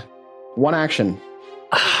 Billiam, one action.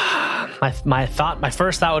 My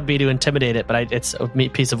first thought would be to intimidate it, but it's a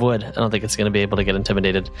piece of wood. I don't think it's going to be able to get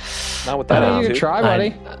intimidated. Not with that You attitude. can try,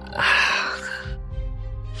 buddy.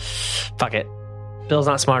 Fuck it. Bill's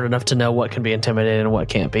not smart enough to know what can be intimidated and what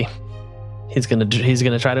can't be. He's gonna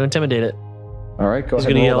try to intimidate it. All right, go He's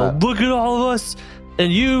ahead gonna and roll yell, that. "Look at all of us,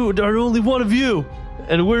 and you are only one of you,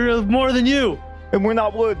 and we're more than you." And we're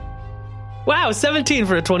not wood. Wow, 17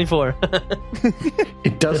 for a 24.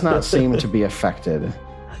 It does not seem to be affected.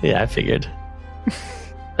 Yeah, I figured.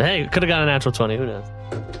 But hey, could have got a natural 20. Who knows?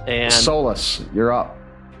 And Solus, you're up.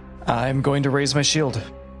 I'm going to raise my shield.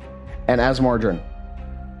 And Asmordran.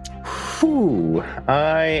 Whew.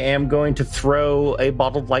 I am going to throw a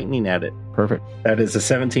bottled lightning at it. Perfect. That is a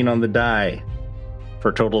 17 on the die for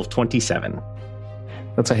a total of 27.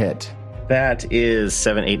 That's a hit. That is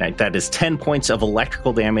 7, 8, 9. That is 10 points of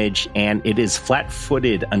electrical damage, and it is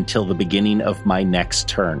flat-footed until the beginning of my next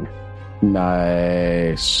turn.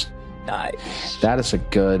 Nice. Nice. That is a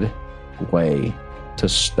good way to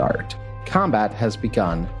start. Combat has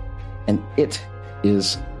begun, and it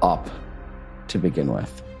is up to begin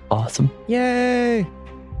with. awesome. Yay!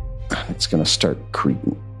 It's going to start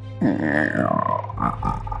creeping. The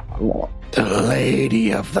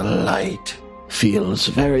Lady of the Light feels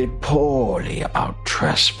very poorly about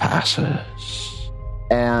trespassers.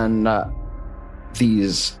 And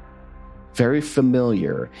these very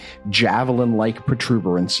familiar javelin-like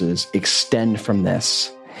protuberances extend from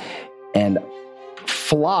this and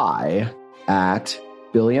fly at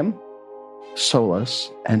Billiam,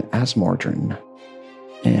 Solus, and Asmordran.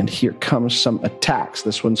 And here comes some attacks.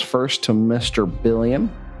 This one's first to Mr.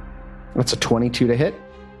 Billiam. That's a 22 to hit.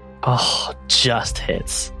 Oh, just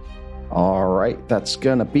hits. All right, that's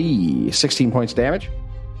gonna be 16 points damage.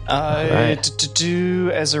 Right.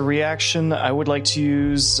 As a reaction, I would like to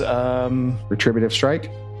use. Retributive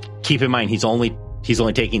strike. Keep in mind, he's only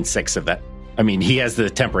taking 6 of that. I mean, he has the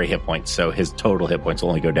temporary hit points, so his total hit points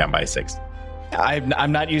only go down by 6.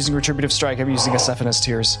 I'm not using retributive strike. I'm using a Sephinus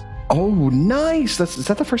Tears. Oh, nice! Is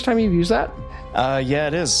that the first time you've used that? Yeah,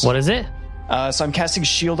 it is. What is it? So I'm casting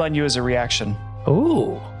Shield on you as a reaction.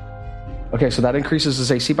 Ooh. Okay, so that increases his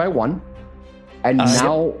AC by 1. And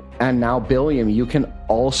now, Billiam, you can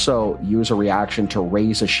also use a reaction to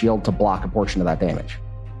raise a shield to block a portion of that damage.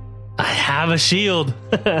 I have a shield.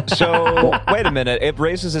 So, wait a minute. It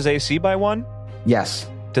raises his AC by 1? Yes,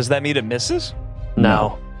 Does that mean it misses?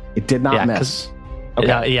 No. it did not Yeah, miss.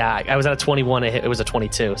 Okay. Yeah, I was at a 21. It was a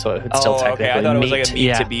 22, so it would still technically okay. I thought it was meet. like a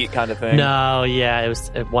meet to beat kind of thing. No, yeah, it was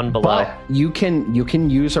one below. But you can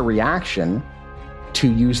use a reaction to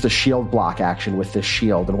use the shield block action with this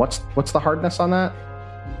shield. And what's the hardness on that?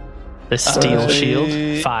 The steel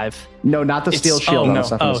shield, 5. No, not the steel shield. no.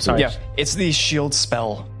 That's not from the sorry. steel. Yeah, it's the shield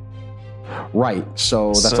spell. Right. So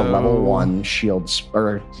that's a level 1 shield,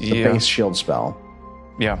 or the Yeah. base shield spell.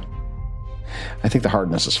 Yeah. I think the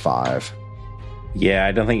hardness is 5. Yeah,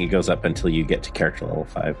 I don't think it goes up until you get to character level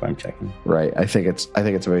 5. I'm checking. Right. I think it's a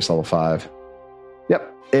base level 5.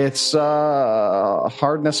 Yep. It's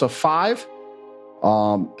hardness of 5.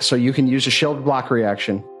 So you can use a shield block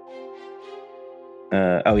reaction.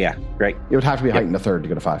 Oh yeah, great. It would have to be heightened to 3rd to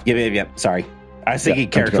go to 5. Yep. Sorry, I was thinking Yeah,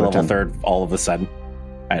 character to go to level 10. 3rd all of a sudden.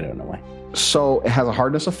 I don't know why. So it has a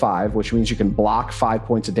hardness of 5, which means you can block 5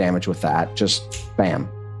 points of damage with that. Just bam.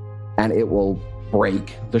 And it will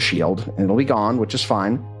break the shield and it'll be gone, which is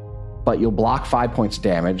fine. But you'll block 5 points of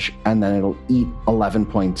damage and then it'll eat 11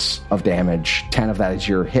 points of damage. 10 of that is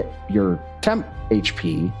your temp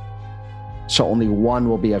HP. So only 1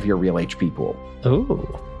 will be of your real HP pool.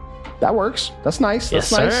 Ooh. That works. That's nice. Yes,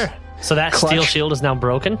 That's nice. sir. So that Clutch. steel shield is now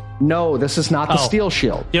broken? No, this is not the Oh. steel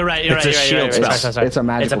shield. You're right. It's a shield spell. Sorry. It's a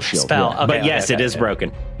magical shield, Spell. yeah. Okay, But yes, okay, it is okay.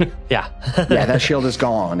 broken. Yeah. Yeah, that shield is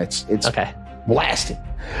gone. It's Okay. blasted.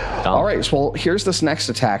 Gone. All right, so well, here's this next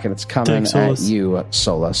attack, and it's coming Thanks, at Solus. you,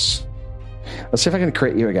 Solus. Let's see if I can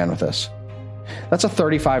crit you again with this. That's a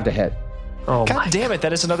 35 to hit. Oh God my damn it,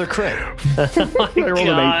 that is another crit. my I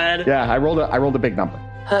rolled God. I rolled a big number.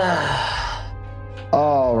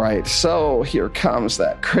 All right, so here comes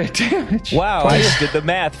that crit damage. Wow, I just did the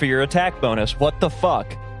math for your attack bonus. What the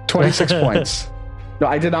fuck? 26 points. No,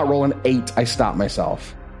 I did not roll an 8. I stopped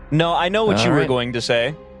myself. No, I know what All you were right. going to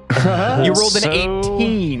say. You rolled an So-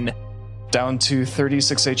 18. Down to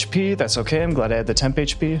 36 HP. That's okay. I'm glad I had the temp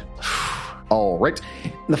HP. All right.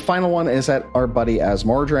 The final one is at our buddy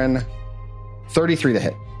Asmordran. 33 to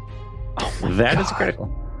hit. That is critical.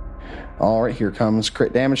 All right, here comes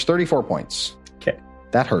crit damage, 34 points. Okay.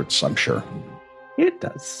 That hurts, I'm sure. It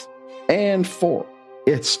does. And for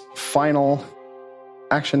its final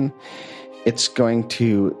action, it's going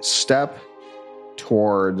to step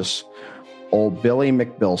towards old Billy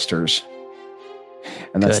McBilsters.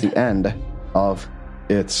 And that's Good. the end of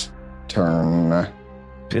its turn.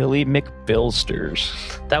 Billy McBilsters.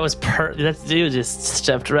 That was you just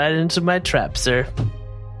stepped right into my trap, sir.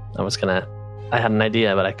 I had an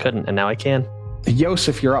idea, but I couldn't, and now I can.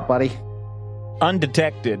 Yosef, you're up, buddy.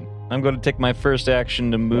 Undetected. I'm going to take my first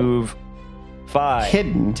action to move 5,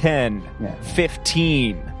 Hidden. 10, Yeah.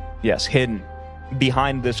 15. Yes, hidden.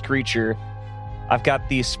 Behind this creature. I've got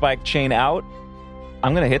the spike chain out.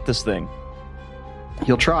 I'm going to hit this thing.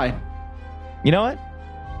 You'll try. You know what?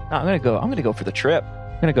 No, I'm gonna go for the trip.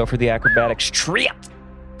 I'm gonna go for the acrobatics trip.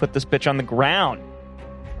 Put this bitch on the ground.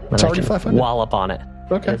 It's And I already can flat-footed. wallop on it.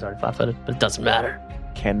 Okay. It's already flat-footed, but it doesn't matter.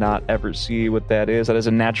 Cannot ever see what that is. That is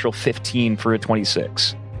a natural 15 for a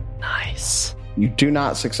 26. Nice. You do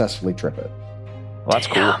not successfully trip it. Well, that's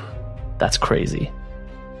Damn. That's crazy.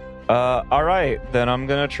 cool. All right, then I'm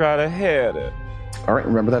gonna try to hit it. All right,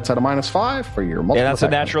 remember that's at a -5 for your multiple Yeah, that's a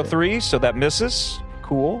attack natural penalty. 3, so that misses.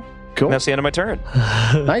 Cool. Cool. And that's the end of my turn.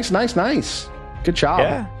 Nice. Good job.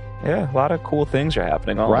 Yeah. A lot of cool things are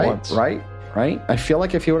happening all at once. Right. I feel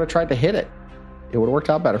like if you would have tried to hit it, it would have worked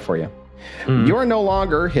out better for you. Hmm. You are no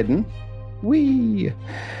longer hidden. Wee.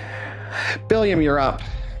 Billiam, you're up.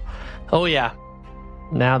 Oh, yeah.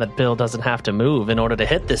 Now that Bill doesn't have to move in order to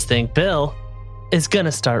hit this thing, Bill is going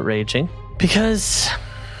to start raging because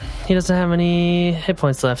he doesn't have any hit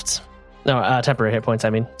points left. No, temporary hit points, I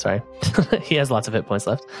mean. Sorry. He has lots of hit points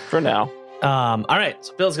left. For now. All right,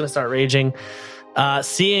 so Bill's going to start raging.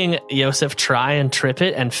 Seeing Yosef try and trip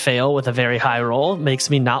it and fail with a very high roll makes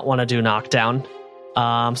me not want to do knockdown. So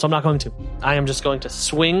I'm not going to. I am just going to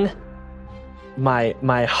swing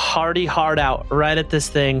my hearty heart out right at this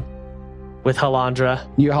thing with Halandra.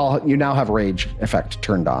 You now have rage effect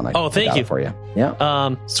turned on. I Oh, thank got you. it for you.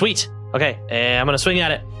 Yeah. Sweet. Okay, I'm going to swing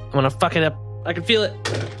at it. I'm going to fuck it up. I can feel it.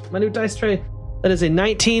 My new dice tray. That is a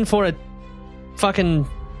 19 for a fucking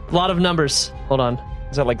lot of numbers. Hold on.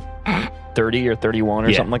 Is that like 30 or 31 or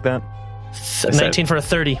Yeah. something like that? 19 for a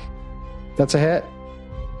 30. That's a hit.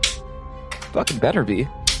 Fucking better be.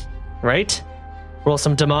 Right? Roll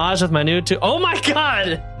some damage with my new two. Oh my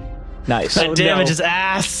god! Nice. That damage is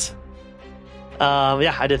ass.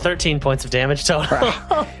 Yeah, I did 13 points of damage total.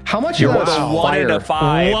 How much You of rolled that a is 1 and a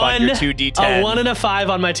fire? 5 on your 2d10. A 1 and a 5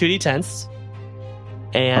 on my 2d10s.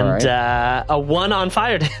 And a 1 on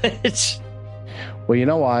fire damage. Well, you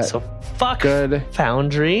know what? So fuck Good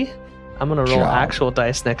Foundry. I'm going to roll job. actual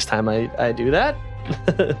dice next time I do that.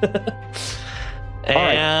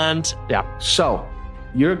 And yeah. So,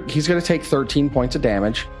 he's going to take 13 points of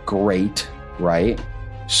damage. Great, right?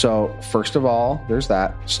 So, first of all, there's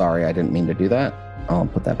that. Sorry, I didn't mean to do that. I'll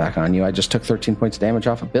put that back on you. I just took 13 points of damage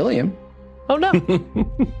off of Billiam, Oh no!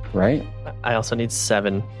 right? I also need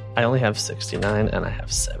 7. I only have 69, and I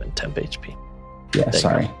have 7 temp HP. Yeah, There you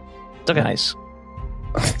sorry. It's okay. Nice.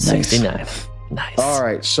 69. Nice. All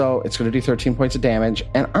right, so it's going to do 13 points of damage,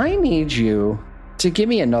 and I need you to give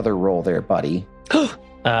me another roll there, buddy.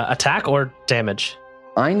 Attack or damage?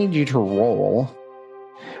 I need you to roll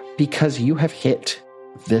because you have hit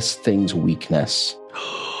this thing's weakness.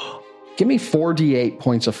 Give me 4d8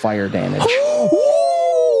 points of fire damage. All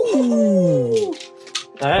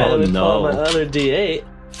right, Oh, let me pull no. my other D8.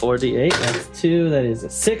 4d8, that's 2. That is a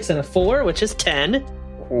 6 and a 4, which is 10.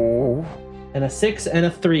 And a 6 and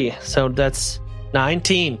a 3. So that's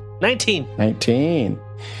 19. 19. 19.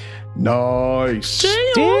 Nice.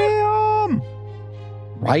 Damn!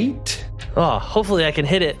 Right? Oh, hopefully I can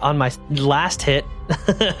hit it on my last hit.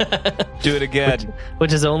 Do it again.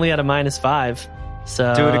 Which is only at a -5.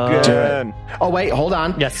 So Do it again. Oh, wait, hold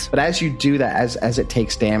on. Yes. But as you do that, as it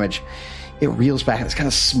takes damage, it reels back and it's kind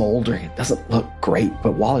of smoldering. It doesn't look great,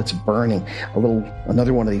 but while it's burning,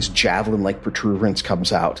 another one of these javelin-like protuberance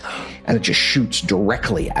comes out, and it just shoots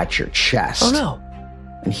directly at your chest. Oh no.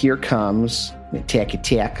 And here comes an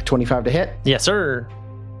attack, 25 to hit. Yes, sir.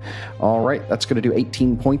 All right, that's going to do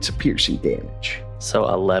 18 points of piercing damage. So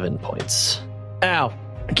 11 points. Ow.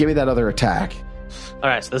 Give me that other attack. All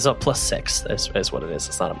right, so this is a +6. Is what it is.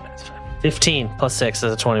 It's not a -5. 15 +6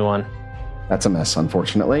 is a 21. That's a miss,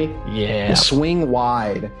 unfortunately. Yeah. You swing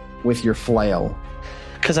wide with your flail,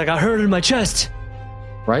 Because I got hurt in my chest.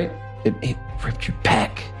 right? It ripped your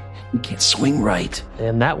back. You can't swing right.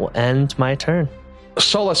 And that will end my turn.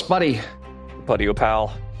 Solus, buddy, Buddy, oh,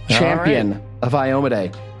 pal. champion of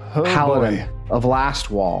Iomade, Oh, paladin boy. of Last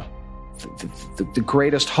Wall, the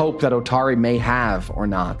greatest hope that Otari may have or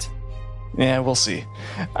not. Yeah, we'll see.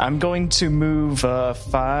 I'm going to move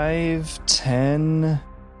 5, 10,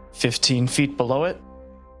 15 feet below it.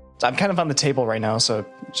 I'm kind of on the table right now, so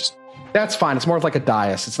just... That's fine. It's more of like a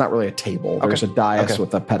dais. It's not really a table. There's a dais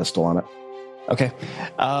with a pedestal on it. Okay.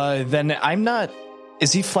 Then I'm not...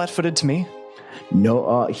 Is he flat-footed to me?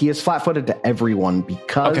 No, he is flat-footed to everyone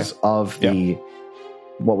because of the...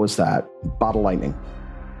 What was that? Bottle lightning.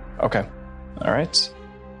 Okay. All right.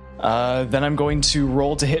 Then I'm going to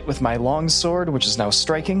roll to hit with my longsword, which is now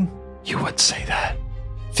striking. You would say that.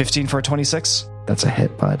 15 for a 26. That's a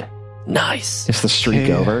hit, bud. Nice. Is the streak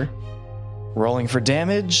Okay. over? Rolling for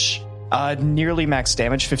damage. Nearly max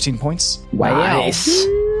damage, 15 points. Wow. Nice.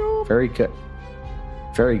 Very good.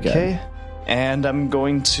 Very good. Okay. And I'm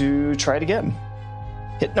going to try it again.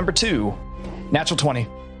 Hit number 2. Natural 20.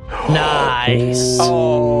 Nice.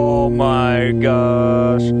 Oh my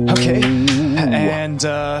gosh. Okay. And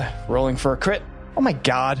rolling for a crit. Oh my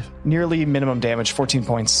god. Nearly minimum damage, 14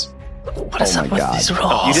 points. What is Oh up my with God. these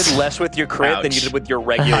rolls? You did less with your crit than you did with your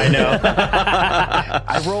regular. I know.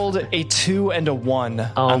 I rolled a 2 and a 1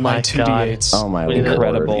 on my my 2d8s. Oh my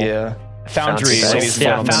Incredible. lord. Yeah. Foundry, dice. ladies and Yeah,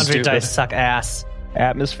 gentlemen. Foundry Stupid. dice suck ass.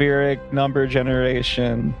 Atmospheric number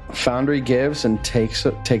generation. Foundry gives and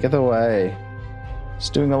taketh away.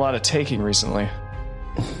 Just doing a lot of taking recently.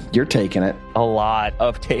 You're taking it. A lot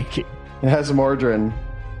of taking. As Mordrin,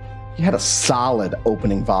 you had a solid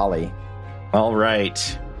opening volley. All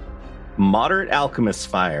right. Moderate Alchemist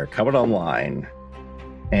Fire coming online.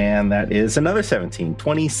 And that is another 17,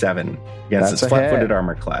 27 against That's its a flat-footed hit.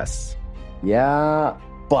 armor class. Yeah,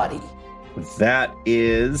 buddy. That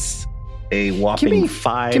is a whopping Give me-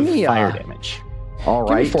 5 give me, fire damage. All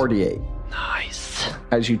Give me right. 48. Nice.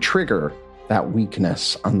 As you trigger that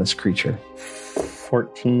weakness on this creature.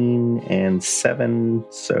 14 and 7,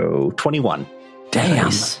 so 21. Damn.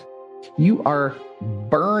 Nice. You are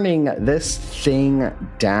burning this thing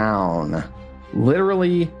down,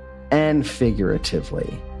 literally and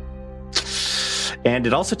figuratively. And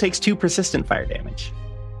it also takes 2 persistent fire damage.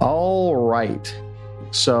 All right.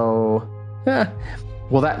 So,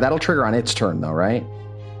 well, that'll trigger on its turn, though, right?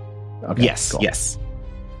 Okay, Yes, cool. yes.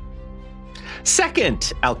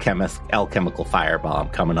 Second alchemical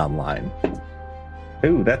firebomb coming online.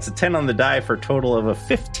 Ooh, that's a 10 on the die for a total of a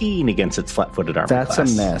 15 against its flat-footed armor That's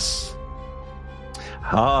class. a miss.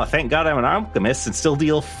 Oh, thank God I'm an alchemist and still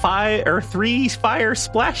deal 3 fire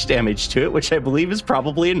splash damage to it, which I believe is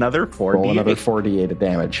probably another 4d8. Roll another 4d8 of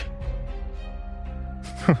damage.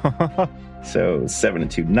 So 7 and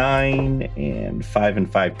 2, 9, and 5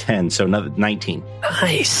 and 5, 10. So another 19.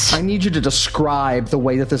 Nice. I need you to describe the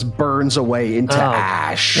way that this burns away into Oh.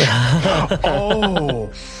 ash. Oh.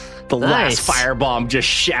 The Nice. last firebomb just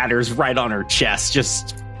shatters right on her chest,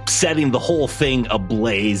 just setting the whole thing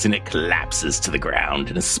ablaze, and it collapses to the ground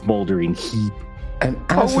in a smoldering heap. And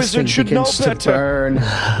A as this wizard thing should begins know to better. burn,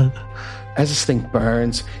 as this thing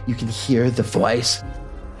burns, you can hear the voice.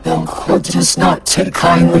 Belcor does not take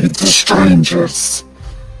kindly to strangers.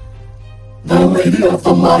 The Lady of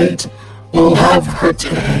the Light will have her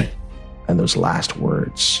day. And those last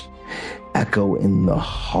words echo in the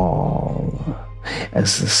hall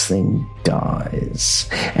as this thing dies.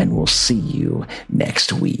 And we'll see you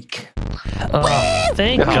next week. Oh,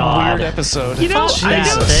 thank God. Weird episode. You know,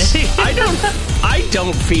 Jesus. I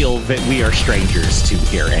don't feel that we are strangers to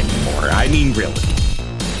here anymore. I mean, really.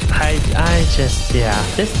 I just,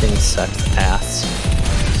 this thing sucks ass.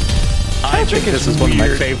 I think this is one of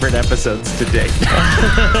my favorite episodes to date.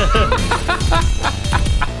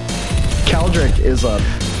 Caldric is a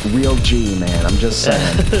real G, man. I'm just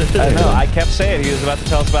saying. I know. I kept saying he was about to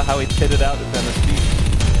tell us about how he pitted out at MSP.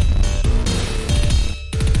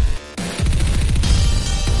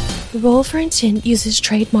 Roll for Intent uses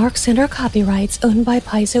trademarks and/or copyrights owned by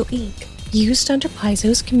Paizo Inc., used under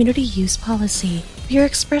Paizo's community use policy. We are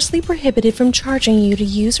expressly prohibited from charging you to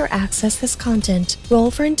use or access this content. Roll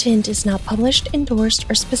for Intent is not published, endorsed,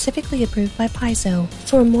 or specifically approved by Paizo.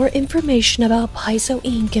 For more information about Paizo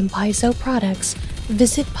Inc. and Paizo products,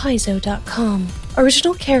 visit paizo.com.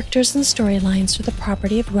 Original characters and storylines are the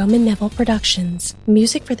property of Roman Neville Productions.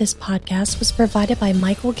 Music for this podcast was provided by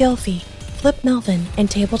Michael Gilfie, Flip Melvin, and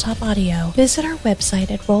Tabletop Audio. Visit our website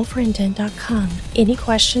at rollforintent.com. Any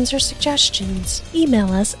questions or suggestions,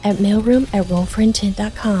 email us at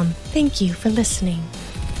mailroom@rollforintent.com. Thank you for listening.